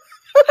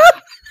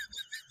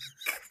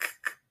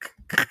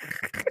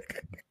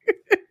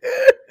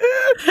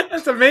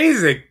 That's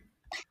amazing.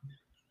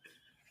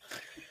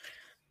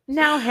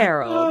 Now,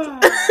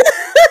 Harold.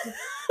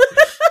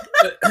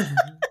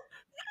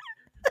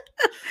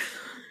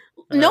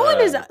 No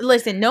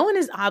one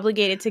is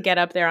obligated to get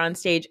up there on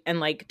stage and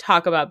like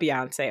talk about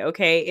Beyonce.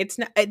 Okay.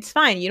 It's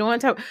fine. You don't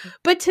want to talk,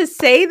 but to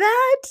say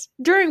that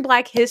during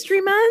Black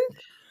History Month,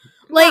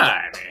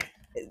 like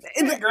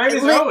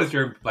Grammys are always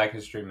during Black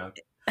History Month.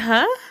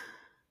 Huh?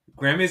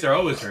 Grammys are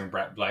always during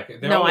Black.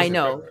 No, I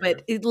know,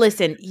 but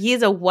listen, he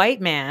is a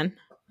white man.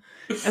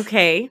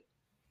 Okay.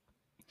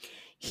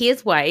 He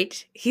is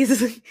white.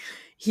 He's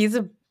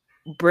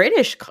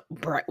British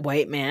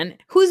white man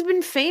who's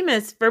been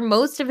famous for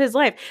most of his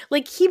life.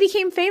 Like, he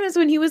became famous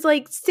when he was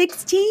like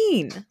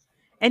 16.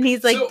 And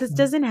he's like, this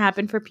doesn't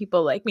happen for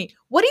people like me.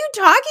 What are you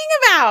talking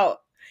about?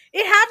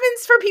 It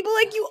happens for people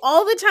like you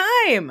all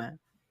the time.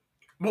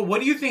 Well,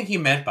 what do you think he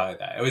meant by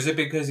that? Was it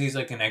because he's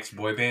like an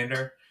ex-boy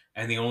bander?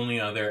 And the only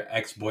other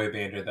ex-boy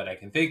bander that I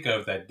can think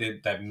of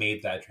that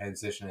made that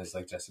transition is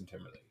like Justin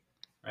Timberlake,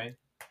 right?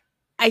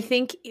 I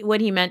think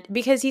what he meant,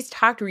 because he's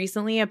talked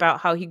recently about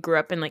how he grew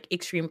up in like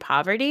extreme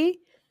poverty,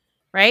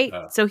 right?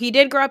 So he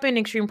did grow up in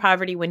extreme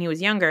poverty when he was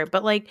younger,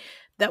 but like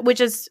that, which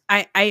is,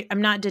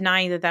 I'm not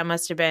denying that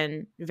must have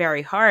been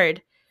very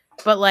hard,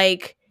 but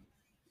like,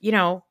 you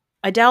know,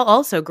 Adele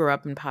also grew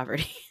up in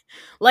poverty.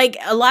 Like,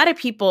 a lot of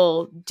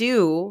people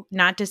do,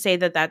 not to say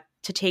that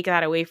to take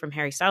that away from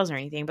Harry Styles or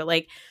anything, but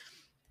like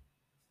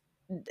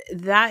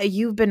that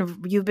you've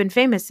been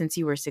famous since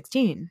you were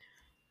 16.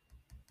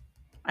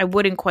 I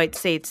wouldn't quite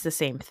say it's the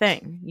same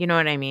thing. You know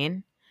what I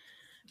mean?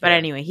 But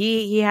anyway,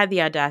 he had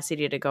the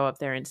audacity to go up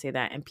there and say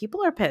that, and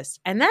people are pissed.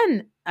 And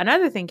then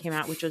another thing came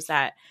out, which was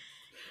that,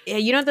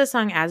 you know the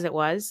song "As It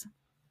Was"?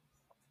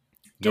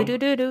 Nope. Do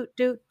do do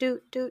do do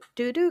do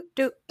do do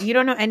do. You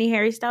don't know any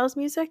Harry Styles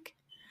music?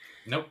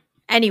 Nope.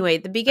 Anyway,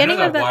 the beginning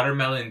of the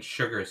watermelon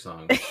sugar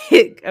song.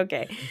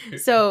 Okay,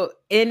 so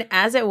in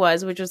 "As It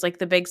Was," which was like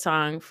the big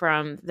song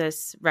from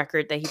this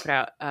record that he put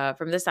out,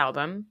 from this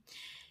album,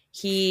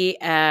 he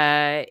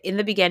in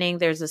the beginning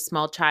there's a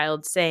small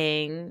child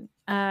saying,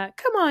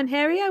 come on,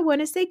 Harry, I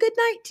want to say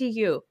goodnight to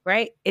you,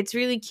 right? It's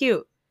really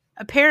cute.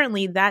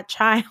 Apparently that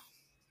child,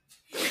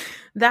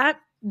 that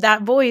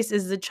voice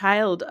is the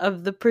child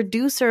of the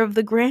producer of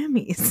the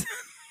Grammys.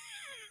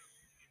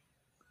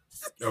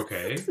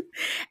 Okay.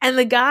 And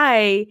the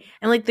guy,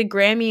 and like the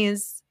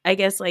Grammys, I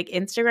guess like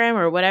Instagram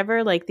or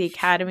whatever, like the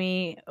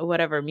Academy,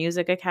 whatever,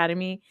 Music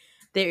Academy,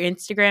 their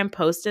Instagram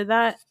posted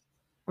that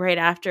right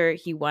after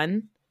he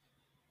won.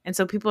 And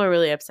so people are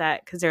really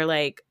upset because they're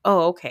like,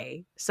 oh,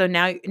 okay. So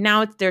now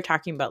they're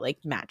talking about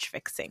like match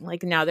fixing.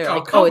 Like now they're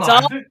like, oh, it's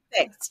all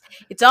fixed.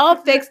 It's all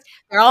fixed.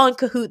 They're all in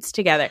cahoots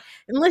together.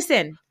 And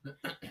listen,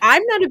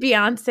 I'm not a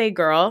Beyonce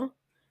girl,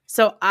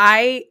 so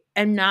I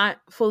am not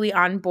fully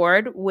on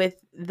board with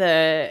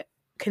the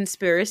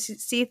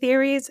conspiracy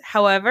theories.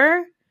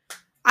 However,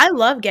 I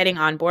love getting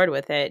on board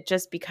with it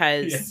just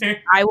because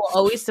I will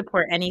always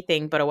support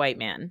anything but a white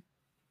man.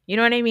 You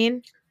know what I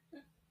mean?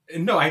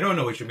 No, I don't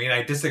know what you mean.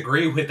 I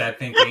disagree with that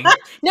thinking.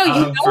 No,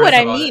 you know what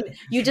I mean.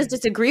 You just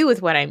disagree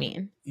with what I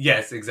mean.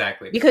 Yes,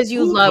 exactly. Because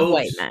you love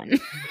white men.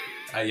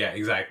 Yeah,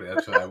 exactly.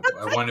 That's what I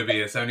want to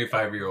be, a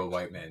 75-year-old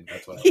white man.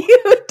 That's what I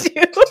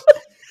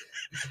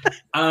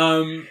want.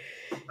 You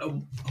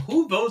do.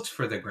 Who votes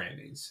for the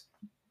Grammys?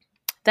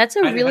 That's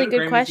a really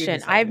good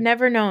question. I've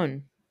never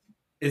known.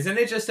 Isn't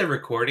it just a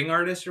recording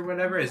artist or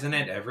whatever? Isn't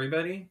it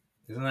everybody?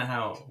 Isn't that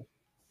how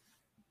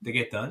they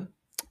get done?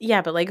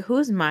 Yeah, but like,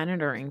 who's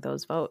monitoring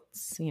those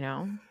votes? You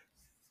know,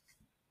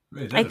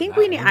 I think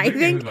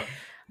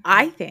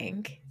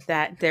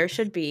that there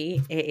should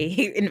be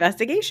a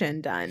investigation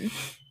done,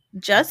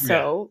 just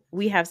so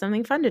we have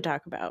something fun to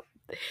talk about.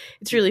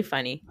 It's really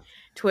funny.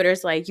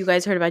 Twitter's like, you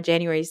guys heard about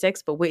January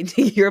 6th, but wait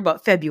until you hear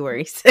about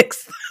February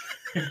 6th.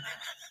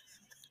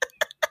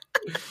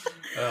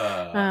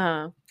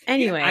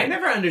 Anyway, yeah, I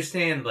never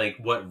understand like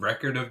what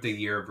record of the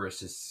year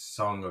versus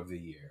song of the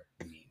year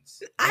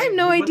means. I have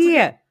no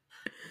idea.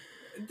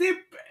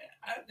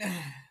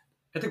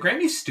 Are the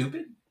Grammys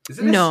stupid?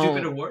 Isn't it a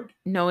stupid award?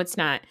 No, it's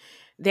not.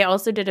 They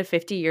also did a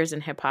 50 years in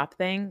hip hop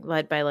thing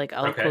led by like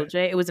LL Cool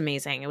J. It was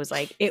amazing.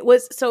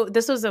 So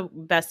this was the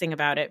best thing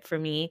about it for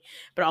me,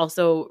 but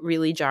also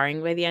really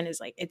jarring by the end. Is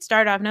like, it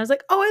started off and I was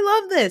like, oh,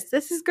 I love this.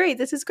 This is great.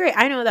 This is great.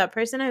 I know that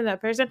person.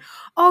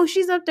 Oh,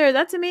 she's up there.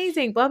 That's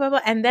amazing. Blah, blah,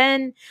 blah. And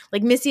then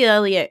like Missy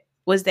Elliott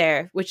was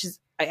there, which is,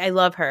 I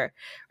love her.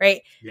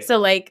 Right. Yeah. So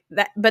like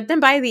that, but then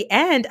by the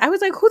end I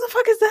was like, who the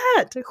fuck is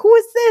that? Who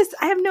is this?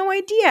 I have no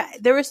idea.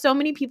 There were so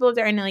many people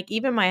there. And like,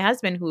 even my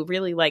husband, who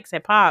really likes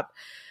hip hop,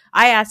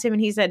 I asked him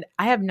and he said,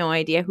 I have no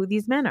idea who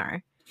these men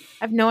are.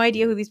 I have no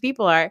idea who these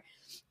people are.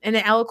 And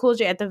then LL Cool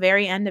J at the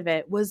very end of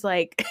it was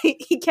like,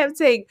 he kept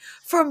saying,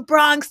 from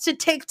Bronx to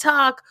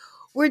TikTok,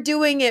 we're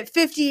doing it,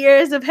 50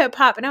 years of hip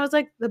hop. And I was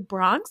like, the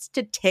Bronx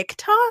to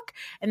TikTok?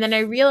 And then I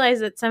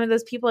realized that some of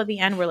those people at the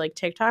end were like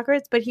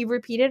TikTokers, but he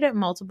repeated it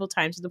multiple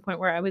times to the point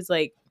where I was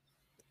like,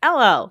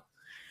 LL,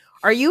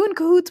 are you in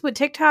cahoots with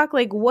TikTok?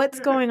 Like, what's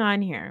going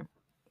on here?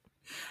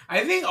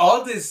 I think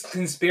all this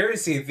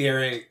conspiracy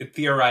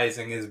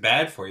theorizing is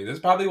bad for you. That's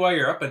probably why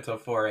you're up until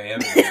 4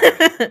 a.m.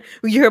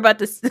 You heard about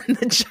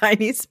the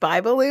Chinese spy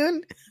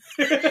balloon?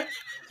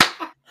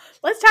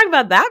 Let's talk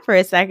about that for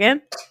a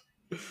second.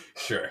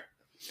 Sure.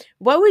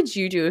 What would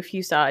you do if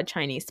you saw a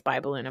Chinese spy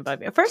balloon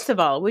above you? First of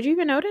all, would you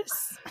even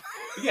notice?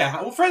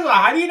 Yeah. Well, first of all,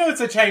 how do you know it's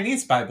a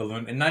Chinese spy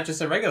balloon and not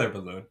just a regular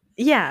balloon?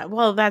 Yeah.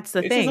 Well, that's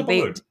the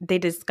thing. They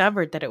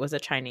discovered that it was a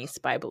Chinese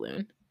spy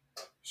balloon.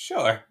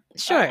 Sure.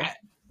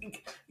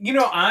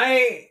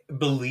 I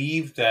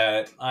believe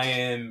that I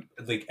am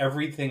like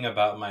everything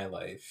about my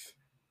life.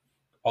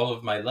 All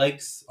of my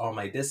likes, all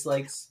my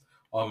dislikes,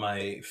 all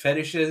my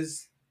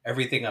fetishes,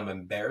 everything I'm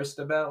embarrassed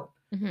about.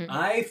 Mm-hmm.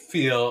 I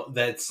feel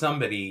that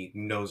somebody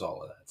knows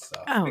all of that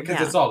stuff because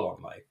yeah. it's all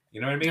online.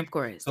 You know what I mean? Of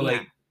course. So yeah.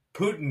 like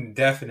Putin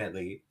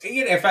definitely.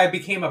 If I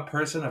became a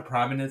person of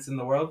prominence in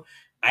the world,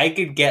 I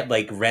could get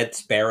like Red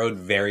Sparrowed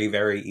very,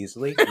 very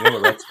easily. You know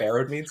what Red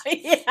Sparrowed means?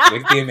 Yeah.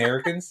 Like the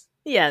Americans.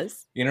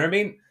 Yes. You know what I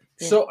mean?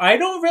 Yeah. So I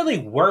don't really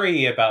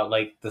worry about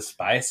like the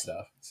spy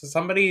stuff. So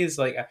somebody is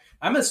like,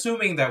 I'm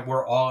assuming that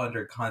we're all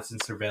under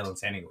constant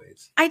surveillance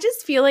anyways. I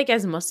just feel like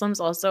as Muslims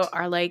also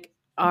are like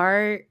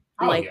our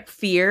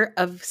fear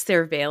of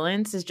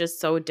surveillance is just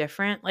so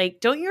different.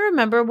 Like, don't you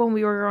remember when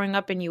we were growing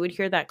up and you would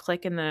hear that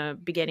click in the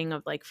beginning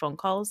of like phone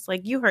calls?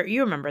 Like you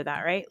remember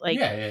that, right?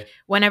 Like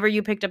whenever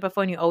you picked up a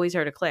phone, you always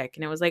heard a click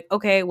and it was like,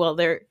 okay, well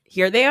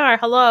here they are.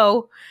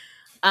 Hello.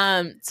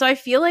 So I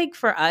feel like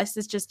for us,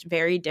 it's just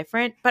very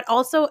different, but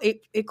also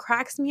it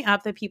cracks me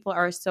up that people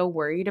are so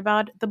worried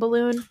about the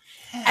balloon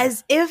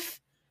as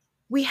if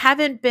we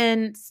haven't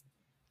been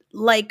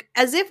like,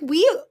 as if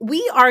we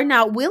are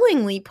not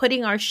willingly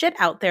putting our shit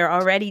out there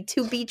already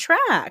to be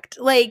tracked.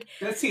 Like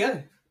that's the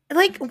other.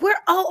 Like we're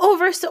all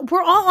over, so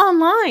we're all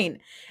online.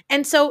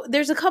 And so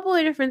there's a couple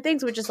of different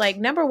things, which is like,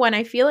 number one,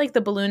 I feel like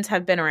the balloons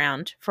have been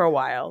around for a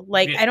while.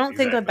 Like, I don't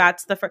think that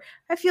that's the first.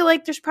 I feel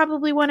like there's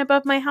probably one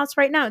above my house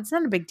right now. It's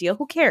not a big deal.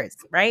 Who cares?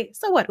 Right?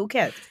 So what? Who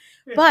cares?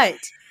 But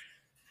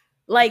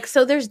like,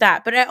 so there's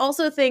that. But I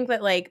also think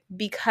that like,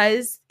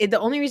 because the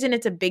only reason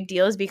it's a big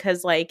deal is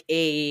because like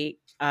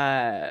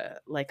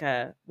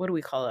what do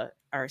we call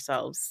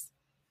ourselves?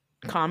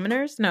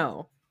 Commoners?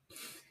 No.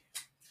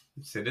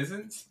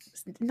 Citizens?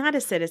 Not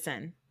a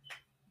citizen.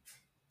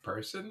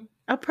 Person?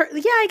 Yeah,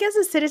 I guess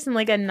a citizen,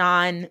 like a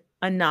non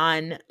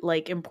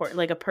like important,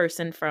 like a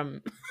person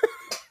from.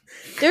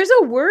 There's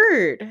a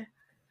word.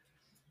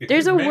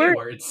 There's a word.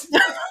 Words.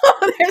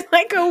 There's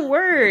like a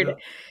word. Yeah.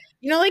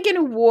 You know, like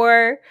in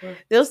war,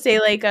 they'll say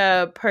like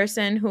a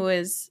person who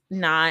is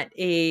not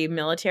a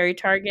military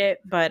target,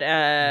 but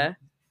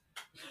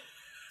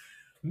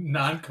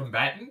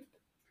non-combatant.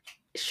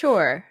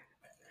 Sure.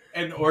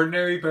 An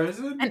ordinary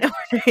person.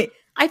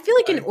 I feel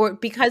like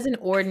because an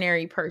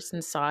ordinary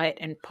person saw it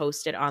and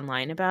posted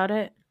online about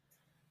it.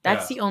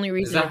 That's the only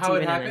reason it's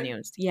even in the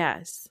news.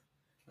 Yes.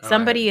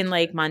 Somebody in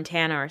like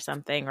Montana or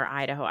something, or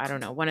Idaho, I don't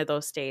know, one of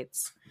those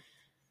states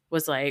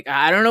was like,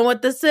 I don't know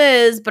what this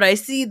is, but I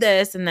see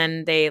this. And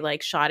then they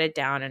like shot it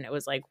down and it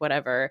was like,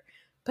 whatever.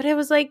 But it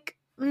was like,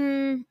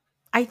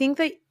 I think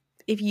that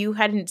if you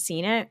hadn't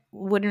seen it,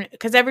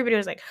 because everybody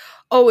was like,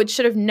 oh, it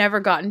should have never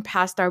gotten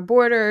past our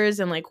borders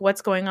and like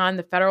what's going on?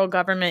 The federal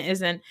government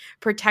isn't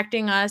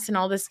protecting us and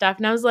all this stuff.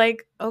 And I was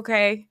like,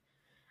 okay,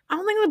 I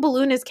don't think the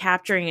balloon is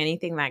capturing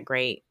anything that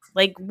great.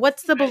 Like,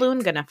 what's the balloon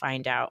gonna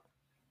find out?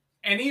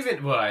 And even,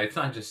 it's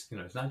not just,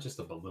 it's not just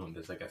a balloon.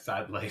 There's like a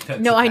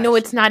satellite. No, I know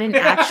it's not an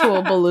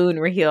actual balloon,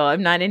 Raheel.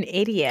 I'm not an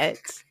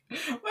idiot.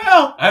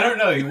 Well, I don't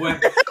know. You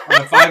went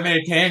on a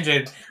 5-minute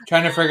tangent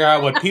trying to figure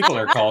out what people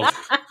are called.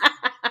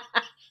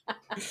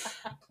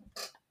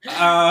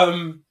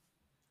 What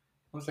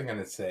was I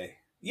gonna say?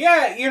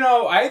 Yeah,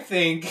 I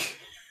think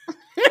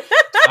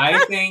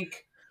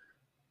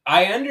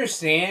I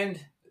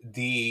understand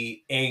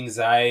the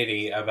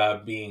anxiety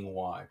about being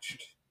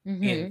watched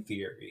in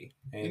theory,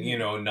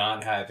 and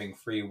not having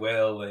free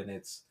will, and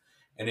it's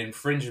an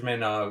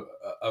infringement of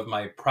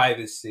my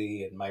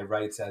privacy and my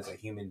rights as a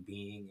human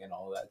being and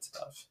all that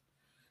stuff.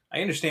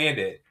 I understand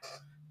it,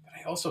 but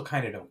I also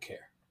kind of don't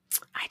care.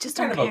 I just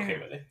I'm don't kind of care.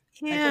 okay with it.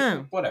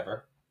 Yeah.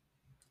 Whatever.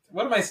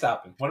 What am I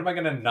stopping? What am I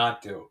going to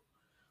not do?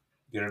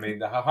 You know what I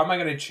mean? How am I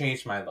going to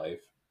change my life?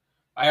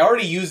 I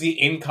already use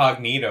the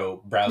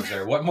incognito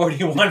browser. What more do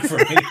you want from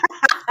me?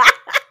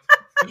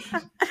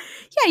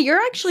 Yeah,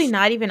 you're actually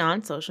not even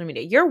on social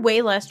media. You're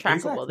way less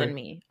trackable than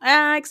me.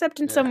 Except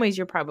in some ways,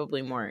 you're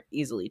probably more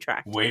easily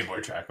tracked. Way more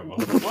trackable.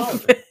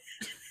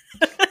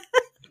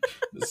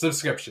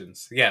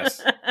 Subscriptions,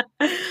 yes.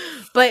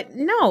 But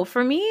no,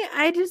 for me,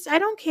 I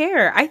don't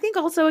care. I think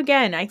also,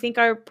 again, I think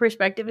our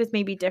perspective is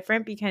maybe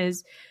different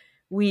because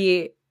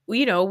we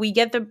are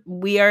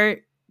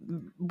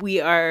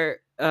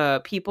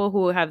people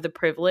who have the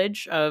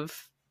privilege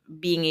of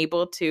being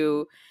able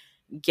to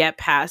get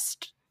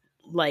past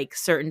like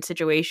certain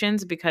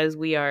situations because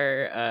we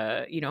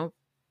are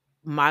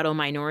model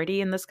minority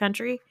in this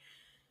country.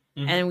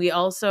 And we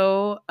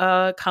also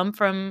come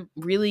from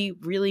really,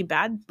 really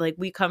bad, like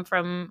we come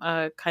from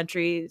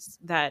countries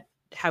that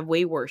have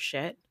way worse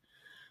shit.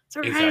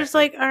 So we're kind of just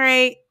like, all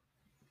right,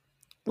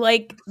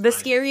 like the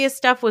scariest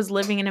stuff was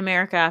living in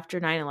America after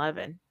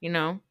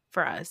 9/11,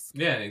 for us.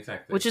 Yeah,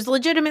 exactly. Which is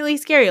legitimately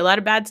scary. A lot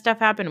of bad stuff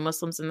happened to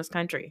Muslims in this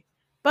country.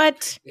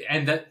 But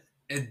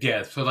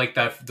so like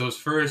I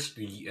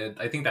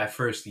think that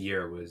first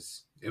year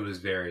was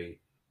very,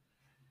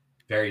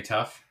 very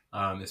tough.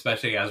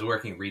 Especially I was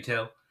working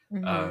retail.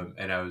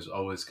 And I was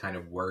always kind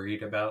of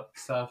worried about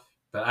stuff.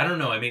 But I don't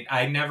know. I mean,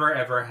 I never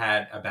ever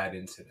had a bad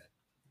incident.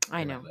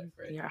 I know. Life,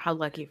 right? Yeah, how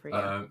lucky for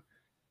you.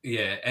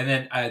 Yeah, and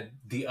then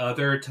the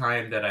other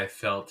time that I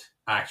felt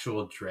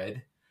actual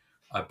dread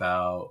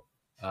about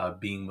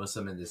being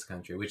Muslim in this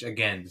country, which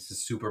again, this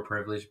is super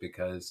privileged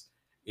because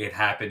it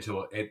happens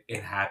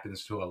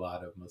to a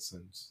lot of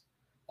Muslims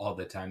all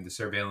the time. The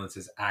surveillance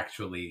is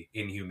actually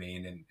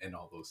inhumane and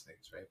all those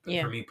things, right? But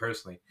for me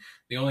personally,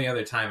 the only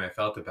other time I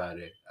felt about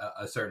it,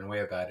 a certain way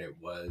about it,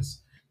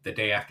 was the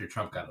day after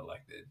Trump got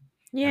elected.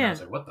 Yeah. And I was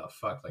like, what the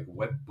fuck? Like,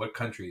 what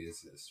country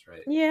is this,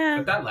 right? Yeah.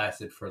 But that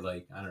lasted for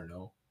like, I don't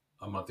know,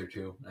 a month or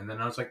two. And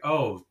then I was like,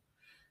 oh,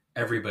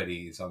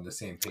 everybody's on the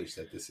same page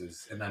that this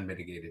is an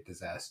unmitigated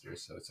disaster,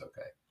 so it's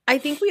okay. I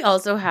think we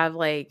also have,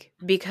 like,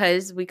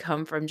 because we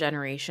come from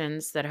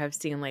generations that have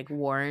seen like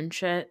war and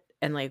shit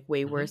and like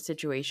way worse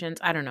situations.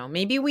 I don't know.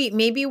 Maybe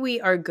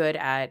we are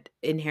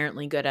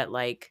inherently good at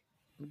like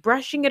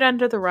brushing it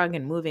under the rug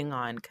and moving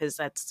on, because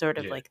that's sort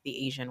of like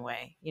the Asian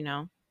way, you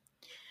know?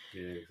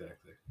 Yeah,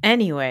 exactly.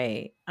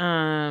 Anyway,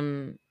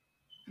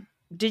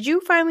 did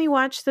you finally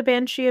watch The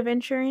Banshee of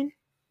Inisherin?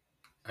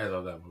 I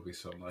love that movie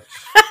so much.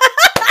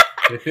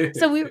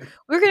 So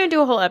we're gonna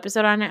do a whole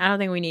episode on it. I don't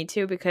think we need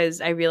to, because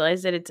I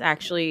realized that it's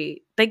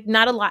actually like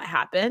not a lot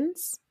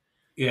happens.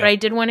 Yeah. But I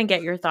did want to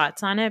get your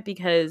thoughts on it,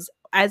 because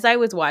as I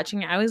was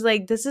watching it, I was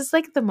like, this is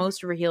like the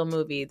most Raheel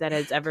movie that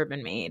has ever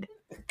been made.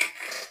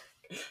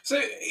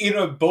 So, you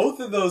know, both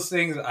of those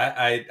things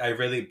I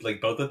really like,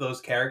 both of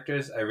those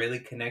characters I really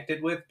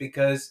connected with,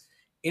 because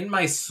in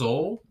my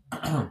soul,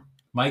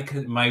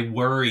 my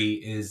worry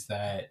is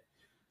that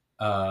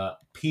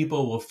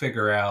people will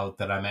figure out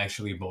that I'm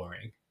actually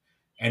boring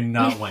and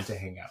not want to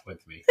hang out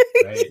with me,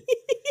 right?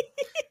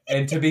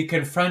 And to be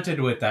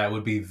confronted with that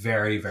would be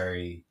very,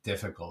 very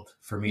difficult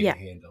for me to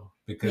handle,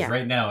 because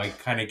right now I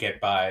kind of get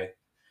by.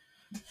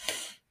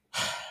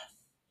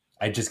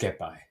 I just get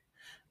by.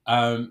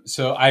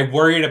 So I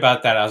worried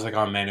about that. I was like,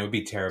 oh man, it would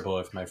be terrible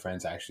if my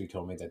friends actually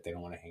told me that they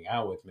don't want to hang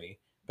out with me.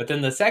 But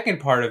then the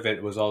second part of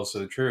it was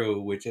also true,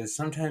 which is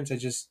sometimes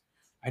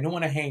I don't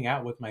want to hang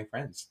out with my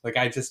friends. Like,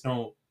 I just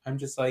don't, I'm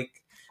just like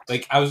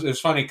it was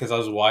funny because I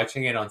was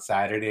watching it on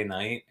Saturday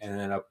night, and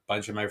then a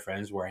bunch of my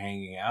friends were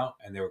hanging out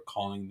and they were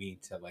calling me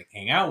to like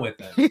hang out with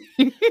them.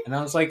 And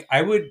I was like,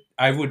 I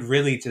would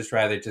really just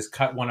rather just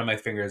cut one of my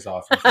fingers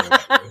off and throw it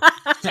at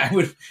you. I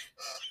would.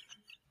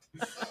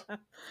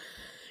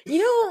 You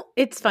know,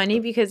 it's funny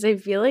because I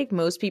feel like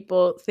most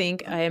people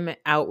think I'm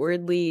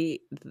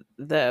outwardly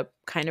the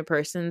kind of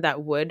person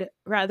that would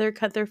rather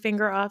cut their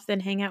finger off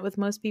than hang out with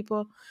most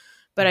people.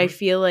 But I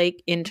feel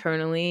like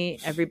internally,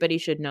 everybody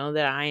should know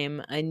that I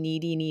am a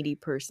needy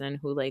person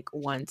who like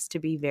wants to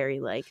be very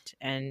liked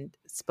and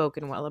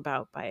spoken well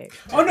about by.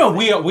 Oh no,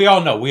 we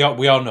all know we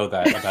all know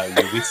that about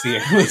you. We see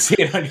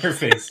it on your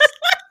face.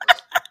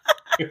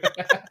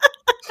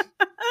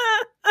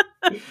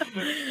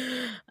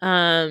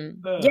 I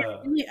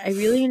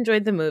really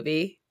enjoyed the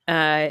movie.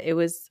 It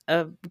was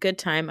a good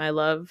time. I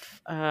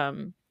love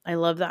the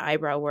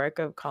eyebrow work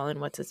of Colin.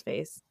 What's his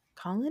face?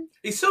 Colin?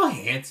 He's so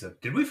handsome.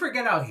 Did we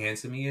forget how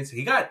handsome he is?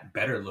 He got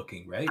better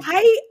looking, right?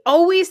 I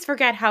always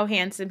forget how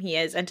handsome he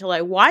is until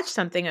I watch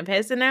something of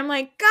his, and I'm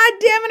like, God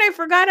damn it, I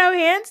forgot how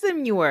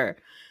handsome you were.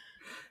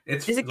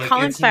 Is it like,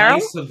 Colin Farrell?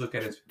 Nice to look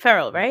at his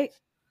Farrell, right?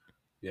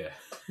 Yeah.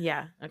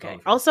 Yeah. Okay.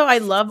 Also, I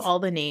love all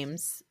the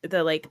names,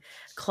 the like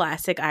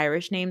classic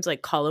Irish names,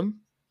 like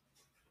Colum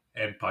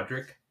and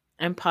Podrick.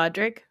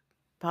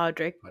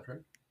 Podrick.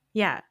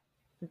 Yeah.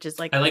 Just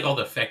like, I like all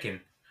the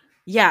feckin'.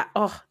 Yeah.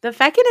 Oh, the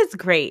feckin' is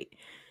great.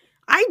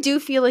 I do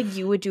feel like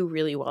you would do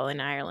really well in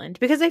Ireland,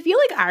 because I feel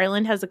like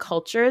Ireland has a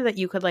culture that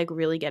you could like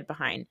really get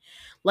behind.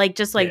 Like,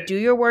 just like do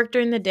your work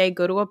during the day,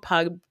 go to a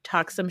pub,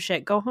 talk some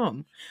shit, go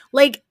home.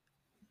 Like,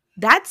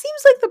 that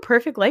seems like the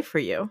perfect life for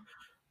you.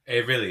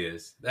 It really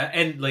is.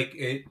 And like,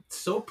 it's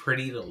so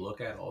pretty to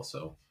look at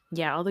also.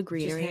 Yeah, all the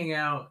greenery. Just hang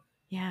out.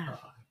 Yeah. Oh,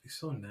 it'd be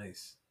so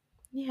nice.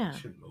 Yeah. I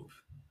should move.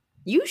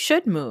 You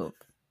should move.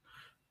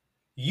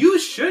 You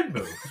should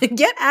move.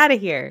 Get out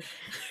of here.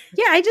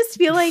 Yeah, I just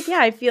feel like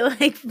I feel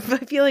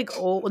like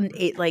old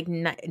early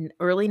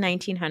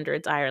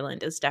 1900s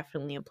Ireland is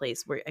definitely a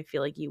place where I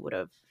feel like you would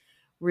have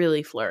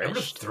really flourished. I would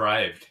have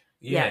thrived.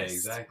 Yeah, yes.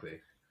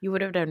 Exactly. You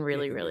would have done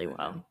really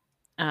well.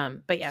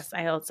 But yes,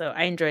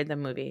 I enjoyed the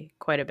movie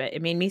quite a bit.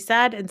 It made me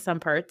sad in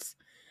some parts,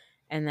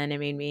 and then it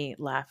made me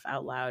laugh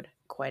out loud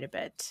quite a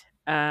bit.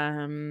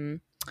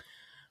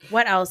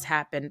 What else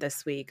happened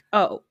this week?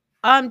 Oh,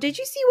 did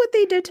you see what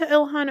they did to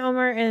Ilhan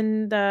Omar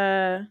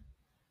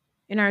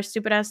in our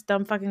stupid ass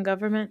dumb fucking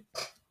government?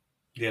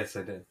 Yes,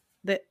 I did.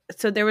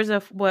 So there was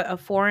a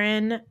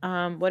foreign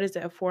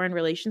a foreign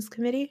relations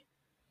committee,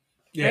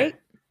 right?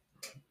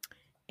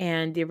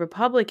 And the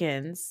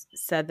Republicans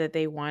said that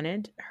they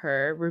wanted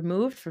her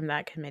removed from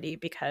that committee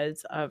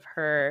because of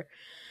her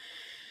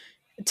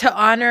to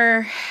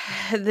honor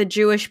the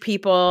Jewish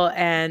people,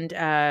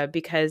 and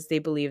because they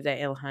believe that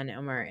Ilhan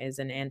Omar is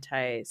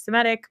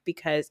anti-Semitic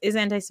because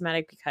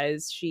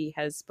she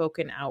has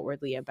spoken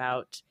outwardly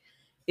about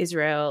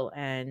Israel,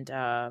 and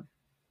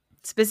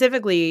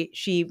specifically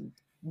she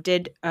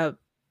did a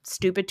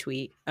stupid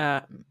tweet,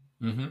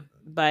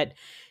 but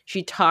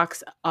she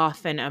talks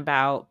often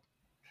about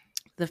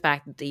the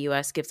fact that the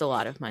U.S. gives a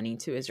lot of money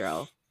to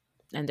Israel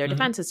and their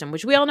defense system,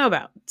 which we all know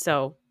about.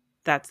 So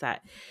that's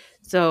that.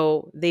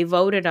 So they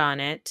voted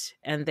on it,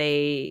 and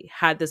they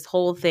had this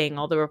whole thing,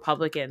 all the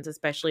Republicans,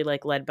 especially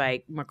like led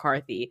by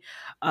McCarthy,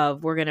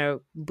 of we're going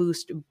to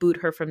boot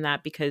her from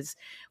that because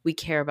we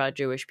care about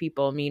Jewish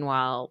people.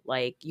 Meanwhile,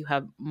 like you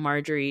have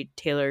Marjorie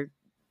Taylor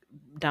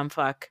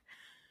Dumbfuck,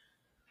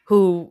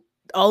 who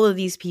all of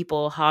these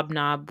people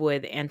hobnob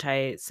with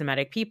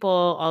anti-Semitic people.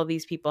 All of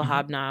these people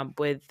hobnob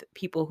with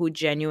people who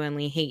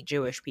genuinely hate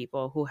Jewish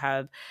people, who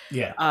have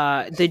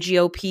the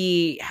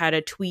GOP had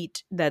a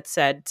tweet that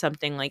said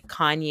something like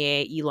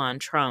Kanye, Elon,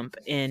 Trump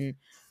in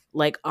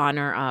like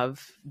honor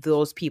of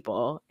those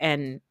people.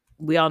 And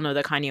we all know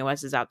that Kanye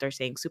West is out there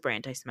saying super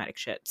anti-Semitic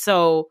shit.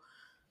 So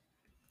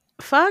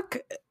fuck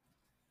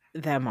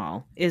them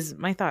all is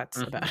my thoughts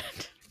about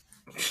it.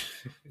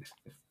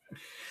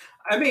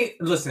 I mean,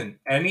 listen,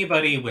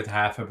 anybody with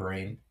half a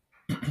brain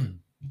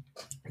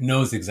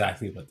knows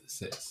exactly what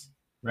this is,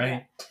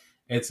 right? Yeah.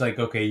 It's like,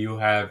 okay, you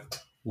have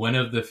one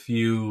of the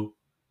few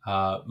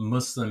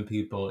Muslim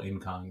people in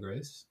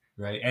Congress,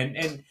 right?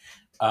 And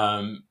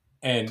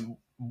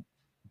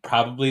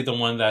probably the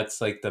one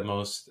that's like the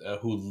most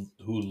who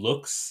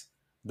looks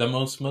the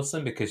most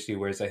Muslim because she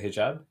wears a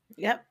hijab.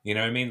 Yep. You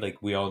know what I mean? Like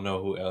we all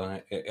know who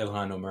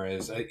Ilhan Omar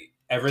is.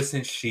 Ever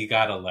since she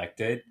got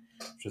elected,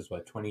 which was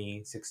what,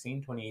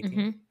 2016,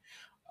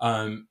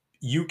 2018?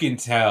 You can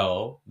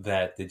tell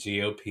that the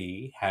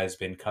GOP has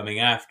been coming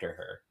after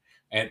her.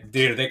 And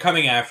they're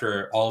coming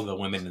after all the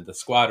women in the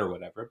squad or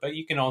whatever. But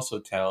you can also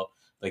tell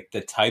like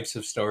the types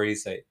of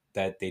stories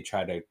that they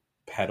try to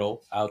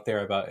peddle out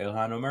there about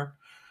Ilhan Omar.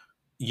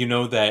 You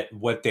know that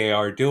what they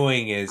are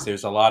doing is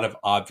there's a lot of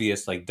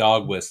obvious like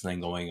dog whistling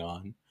going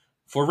on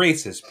for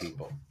racist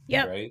people.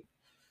 Yeah. Right?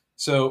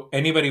 So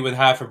anybody with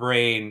half a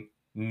brain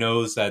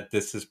knows that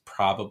this is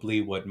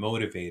probably what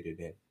motivated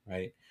it,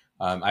 right?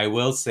 I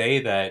will say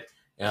that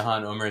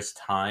Ilhan Omar's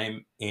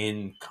time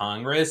in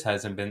Congress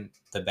hasn't been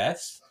the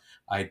best.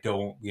 I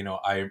don't,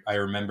 I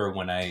remember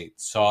when I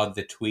saw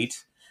the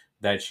tweet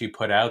that she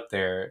put out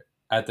there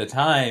at the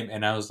time,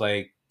 and I was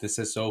like, this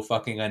is so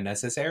fucking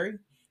unnecessary.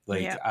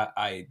 Like,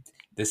 yeah.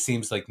 This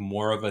seems like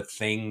more of a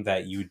thing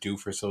that you do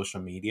for social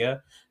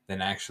media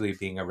than actually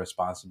being a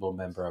responsible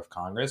member of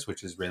Congress,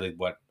 which is really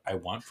what I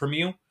want from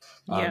you.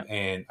 Yeah.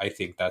 And I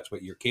think that's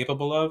what you're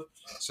capable of.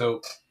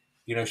 So,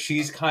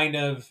 she's kind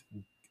of,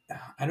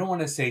 I don't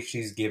want to say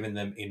she's given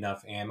them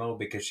enough ammo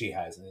because she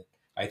hasn't.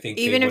 I think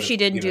even if she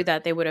didn't do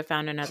that, they would have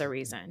found another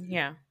reason.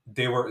 Yeah.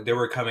 They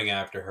were coming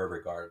after her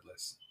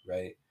regardless.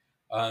 Right.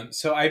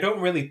 So I don't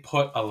really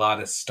put a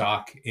lot of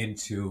stock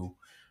into,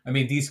 I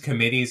mean, these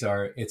committees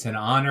it's an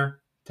honor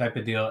type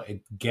of deal.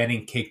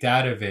 Getting kicked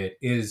out of it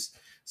is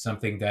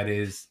something that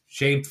is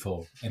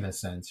shameful in a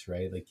sense,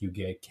 right? Like you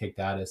get kicked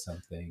out of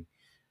something,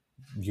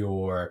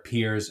 your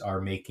peers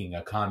are making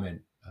a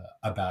comment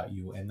about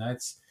you. And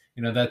that's,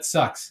 that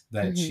sucks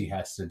that she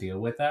has to deal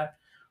with that.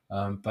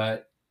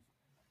 But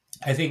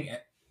I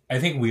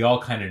think we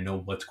all kind of know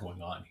what's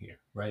going on here,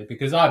 right?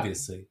 Because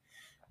obviously,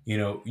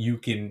 you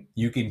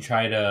can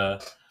try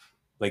to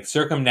like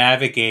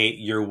circumnavigate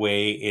your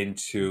way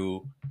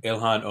into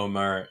Ilhan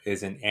Omar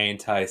is an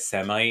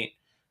anti-Semite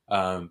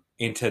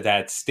into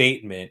that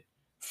statement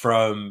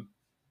from,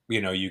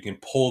 you can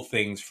pull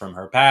things from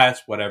her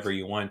past, whatever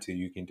you want to,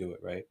 you can do it,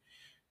 right?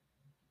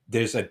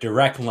 There's a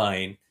direct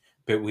line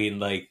between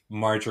like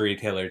Marjorie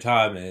Taylor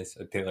Thomas.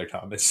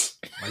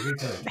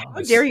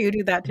 How dare you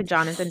do that to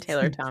Jonathan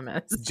Taylor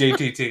Thomas?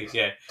 JTT,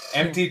 yeah.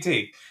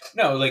 MTT.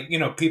 No, like,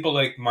 people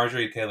like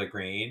Marjorie Taylor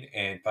Greene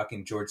and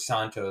fucking George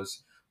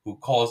Santos, who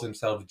calls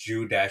himself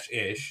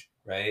Jew-ish,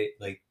 right?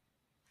 Like,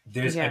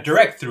 there's a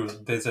direct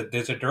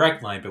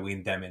line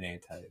between them and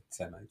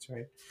anti-Semites,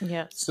 right?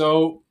 Yeah.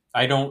 So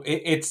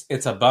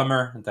it's a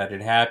bummer that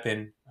it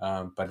happened,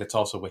 but it's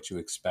also what you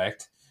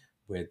expect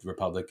with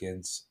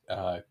Republicans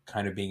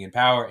kind of being in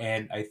power.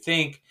 And I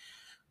think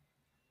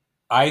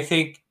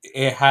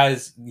it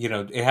has,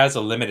 it has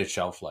a limited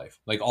shelf life.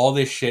 Like all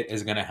this shit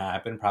is going to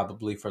happen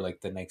probably for like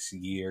the next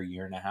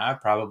year and a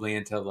half, probably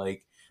until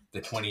like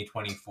the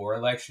 2024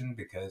 election,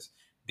 because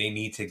they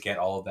need to get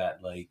all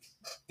that, like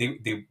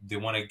they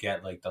want to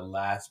get like the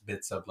last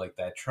bits of like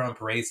that Trump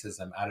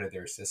racism out of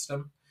their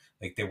system.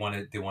 Like they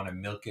want to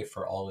milk it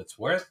for all it's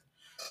worth.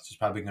 It's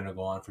probably going to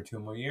go on for 2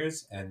 more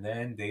years, and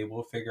then they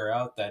will figure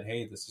out that,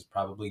 hey, this is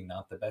probably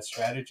not the best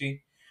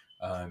strategy,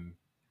 and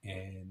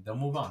they'll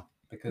move on,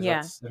 because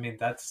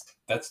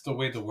that's the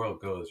way the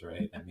world goes,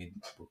 right? I mean,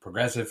 we're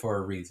progressive for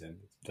a reason.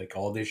 Like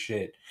all this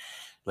shit,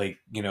 like,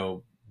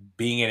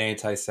 being an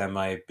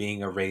anti-Semite,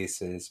 being a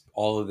racist,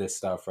 all of this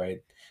stuff,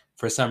 right?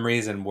 For some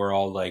reason, we're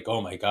all like, oh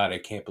my God, I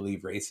can't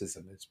believe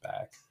racism is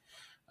back.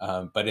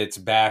 But it's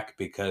back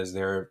because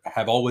there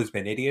have always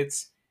been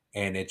idiots,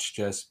 and it's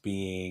just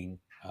being,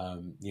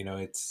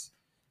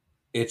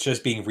 it's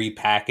just being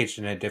repackaged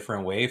in a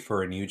different way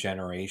for a new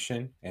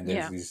generation. And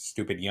there's these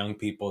stupid young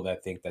people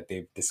that think that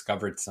they've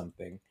discovered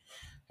something,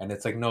 and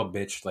it's like, no,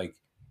 bitch, like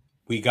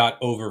we got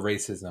over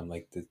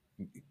racism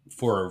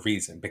for a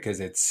reason, because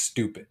it's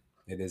stupid.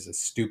 It is a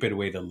stupid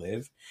way to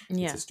live.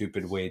 Yeah. It's a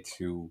stupid way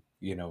to,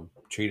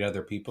 treat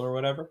other people or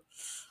whatever.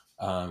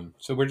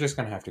 So we're just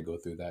going to have to go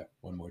through that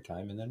one more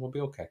time and then we'll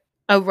be okay.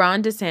 A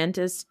Ron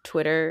DeSantis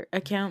Twitter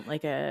account,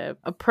 like a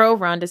pro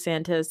Ron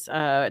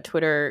DeSantis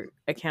Twitter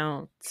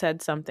account,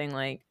 said something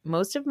like,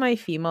 most of my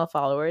female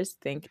followers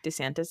think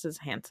DeSantis is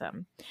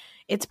handsome.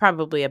 It's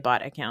probably a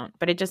bot account,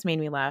 but it just made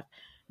me laugh.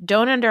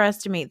 Don't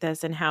underestimate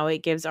this and how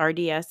it gives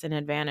RDS an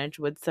advantage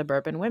with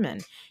suburban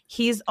women.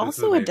 He's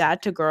also a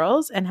dad to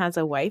girls and has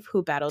a wife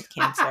who battled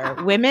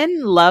cancer.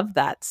 Women love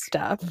that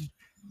stuff.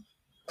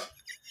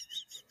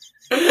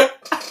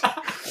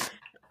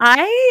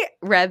 I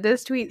read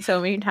this tweet so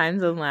many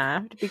times and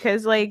laughed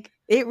because, like,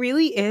 it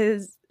really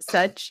is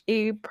such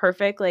a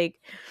perfect,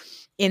 like,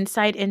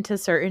 insight into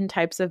certain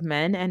types of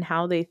men and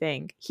how they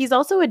think. He's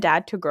also a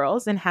dad to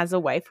girls and has a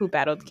wife who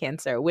battled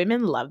cancer.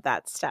 Women love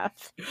that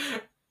stuff.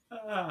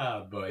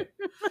 Ah, boy.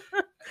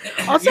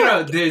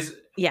 Also, there's...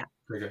 Yeah.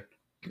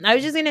 I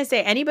was just going to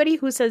say, anybody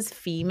who says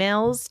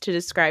females to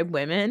describe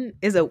women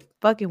is a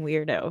fucking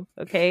weirdo,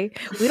 okay?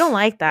 We don't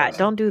like that.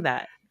 Don't do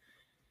that.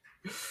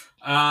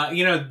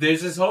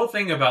 There's this whole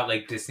thing about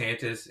like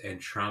DeSantis and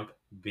Trump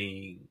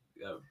being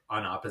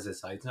on opposite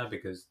sides now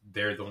because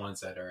they're the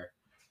ones that are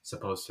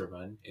supposed to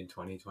run in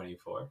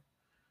 2024.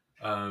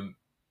 And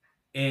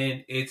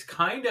it's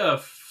kind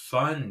of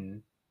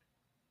fun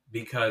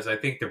because I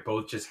think they're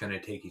both just going to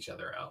take each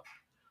other out.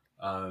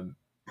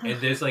 And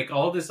there's like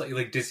all this,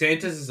 like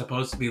DeSantis is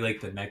supposed to be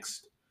like the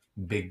next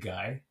big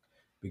guy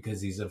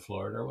because he's in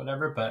Florida or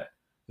whatever. But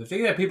the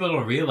thing that people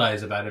don't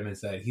realize about him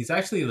is that he's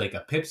actually like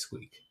a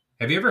pipsqueak.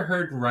 Have you ever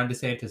heard Ron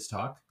DeSantis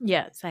talk?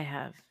 Yes, I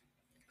have.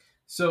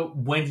 So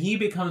when he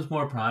becomes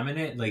more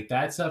prominent, like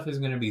that stuff is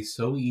going to be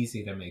so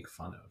easy to make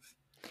fun of.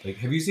 Like,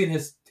 have you seen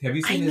his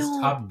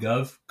Top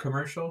Gov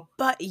commercial?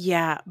 But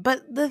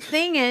the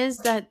thing is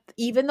that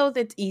even though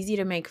that's easy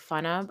to make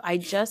fun of, I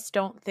just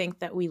don't think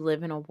that we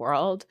live in a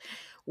world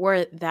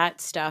where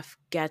that stuff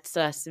gets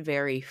us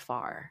very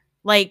far.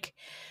 Like,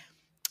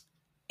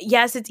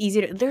 yes, it's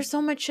easy to, there's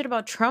so much shit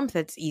about Trump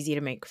that's easy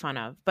to make fun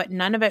of, but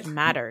none of it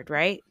mattered,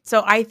 right?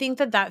 So I think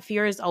that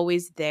fear is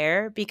always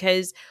there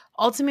because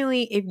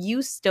ultimately, if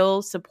you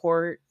still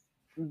support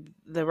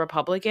the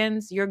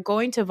Republicans, you're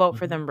going to vote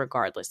for them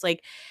regardless.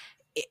 Like,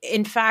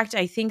 in fact,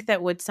 I think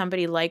that with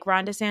somebody like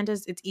Ron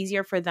DeSantis, it's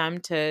easier for them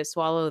to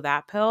swallow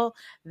that pill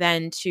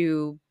than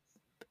to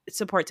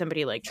support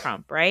somebody like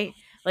Trump, right?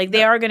 Like,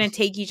 they are going to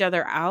take each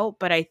other out,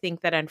 but I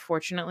think that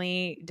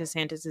unfortunately,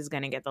 DeSantis is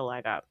going to get the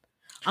leg up.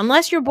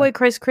 Unless your boy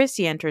Chris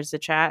Christie enters the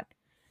chat.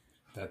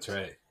 That's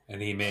right.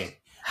 And he may.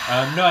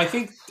 No, I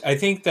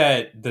think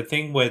that the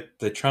thing with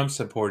the Trump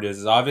support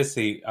is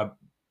obviously a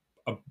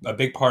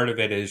big part of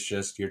it is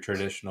just your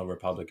traditional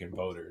Republican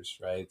voters,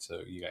 right?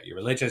 So you got your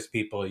religious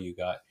people, you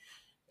got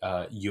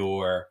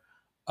your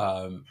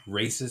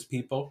racist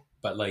people,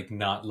 but like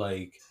not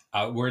like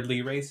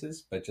outwardly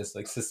racist, but just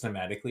like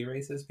systematically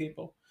racist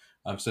people.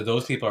 So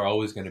those people are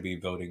always going to be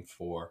voting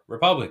for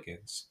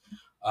Republicans.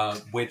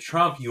 With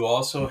Trump, you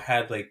also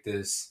had like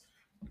this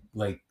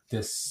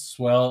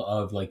swell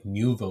of like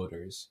new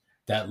voters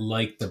that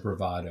liked the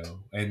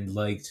bravado and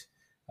liked,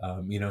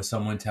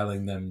 someone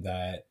telling them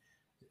that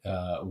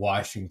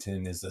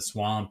Washington is a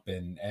swamp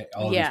and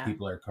all these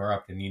people are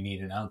corrupt and you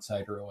need an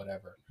outsider or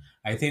whatever.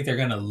 I think they're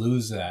going to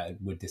lose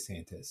that with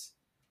DeSantis.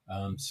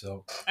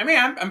 So, I mean,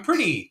 I'm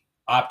pretty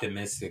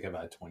optimistic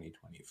about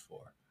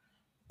 2024.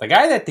 The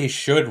guy that they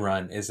should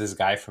run is this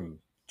guy from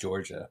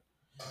Georgia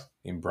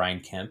named Brian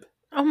Kemp.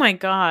 Oh my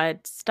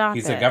God, stop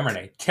He's it. a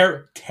governor.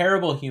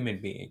 Terrible human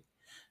being,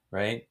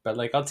 right? But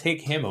like, I'll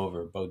take him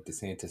over both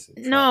DeSantis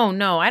and Trump.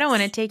 No, I don't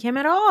want to take him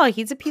at all.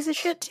 He's a piece of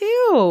shit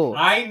too.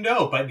 I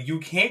know, but you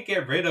can't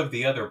get rid of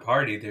the other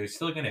party. They're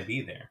still going to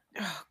be there.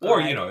 Oh,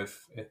 or, if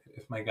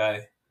my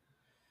guy,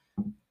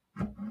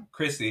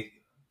 Christie.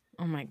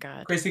 Oh my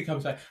God. Christie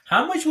comes back.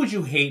 How much would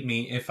you hate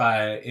me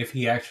if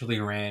he actually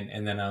ran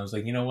and then I was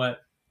like, you know what?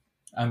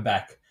 I'm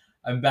back.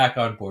 I'm back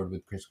on board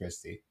with Chris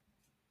Christie.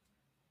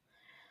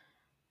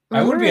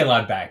 I would be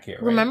allowed back here.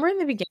 Right? Remember in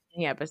the beginning of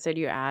the episode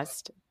you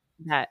asked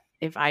that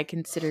if I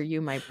consider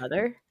you my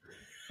brother?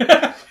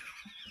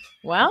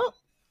 Well,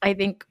 I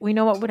think we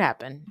know what would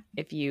happen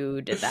if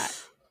you did that.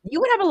 You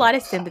would have a lot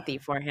of sympathy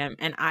for him,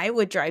 and I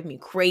would drive me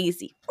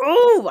crazy.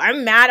 Oh,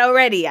 I'm mad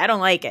already. I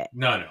don't like it.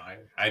 No,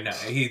 I know.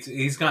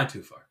 He's gone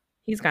too far.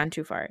 He's gone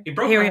too far. He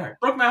broke my heart.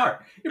 Broke my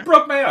heart. He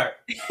broke my heart.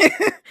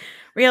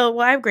 Raheel,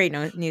 well, I have great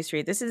news for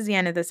you. This is the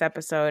end of this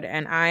episode,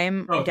 and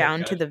I'm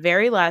down to the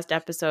very last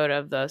episode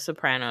of The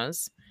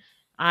Sopranos.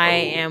 I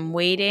am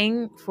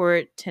waiting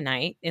for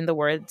tonight, in the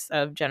words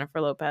of Jennifer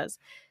Lopez,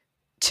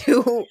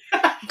 to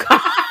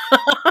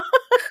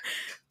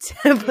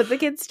put the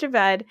kids to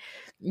bed,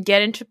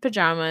 get into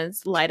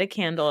pajamas, light a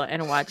candle,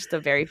 and watch the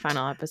very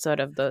final episode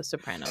of The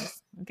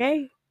Sopranos.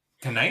 Okay?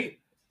 Tonight.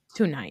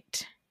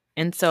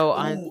 And so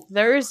on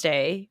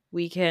Thursday,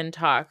 we can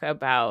talk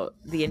about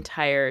the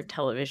entire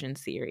television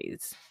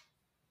series.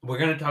 We're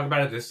going to talk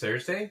about it this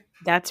Thursday?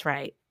 That's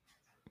right.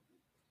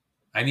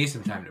 I need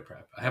some time to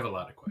prep. I have a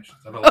lot of questions.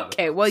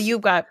 Well,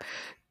 you've got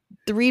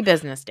 3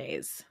 business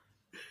days.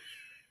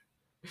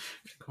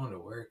 Going to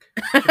work.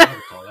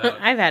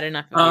 I've had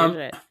enough of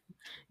your shit.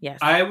 Yes.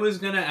 I was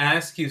gonna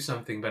ask you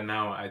something, but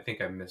now I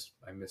think I missed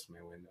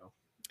my window.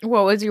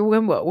 What was your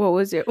window? What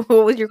was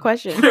your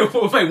question?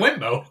 My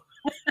window.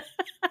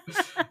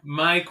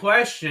 My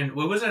question.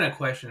 Well, it wasn't a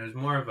question. It was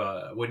more of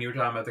a when you were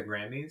talking about the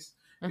Grammys,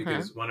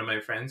 because one of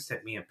my friends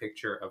sent me a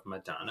picture of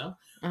Madonna.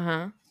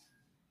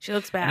 She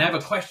looks bad. And I have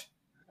a question.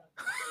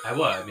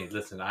 I mean,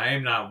 listen, I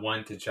am not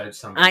one to judge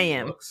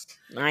somebody's looks.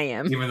 I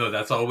am. Even though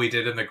that's all we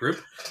did in the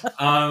group.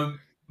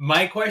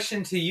 My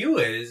question to you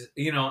is,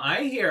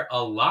 I hear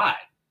a lot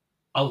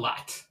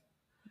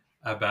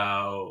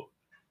about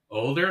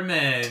older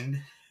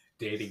men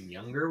dating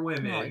younger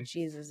women. Oh,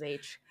 Jesus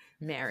H.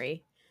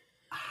 Mary.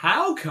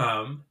 How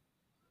come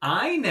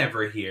I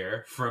never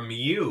hear from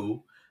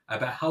you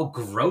about how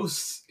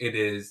gross it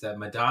is that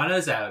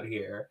Madonna's out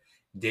here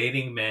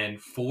dating men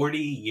 40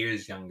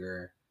 years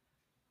younger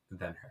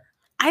than her?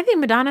 I think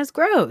Madonna's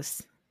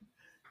gross.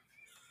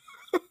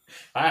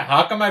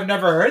 How come I've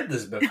never heard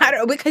this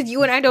before? Because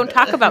you and I don't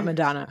talk about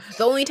Madonna.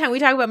 The only time we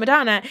talk about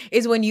Madonna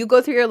is when you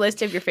go through your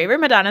list of your favorite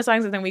Madonna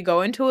songs, and then we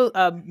go into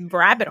a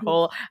rabbit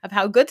hole of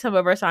how good some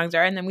of our songs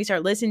are, and then we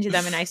start listening to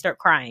them, and I start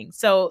crying.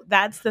 So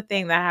that's the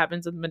thing that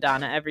happens with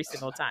Madonna every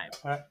single time.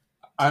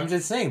 I'm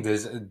just saying,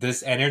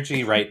 this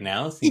energy right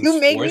now seems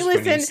you make me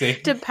forced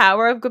listen to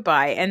Power of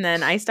Goodbye, and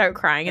then I start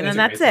crying, and then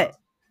that's it.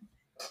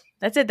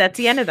 That's it. That's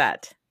the end of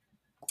that.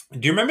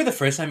 Do you remember the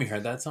first time you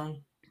heard that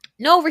song?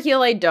 No,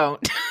 Raheel, I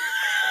don't.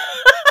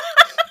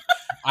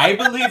 I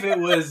believe it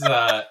was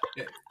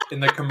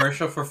in the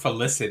commercial for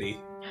Felicity.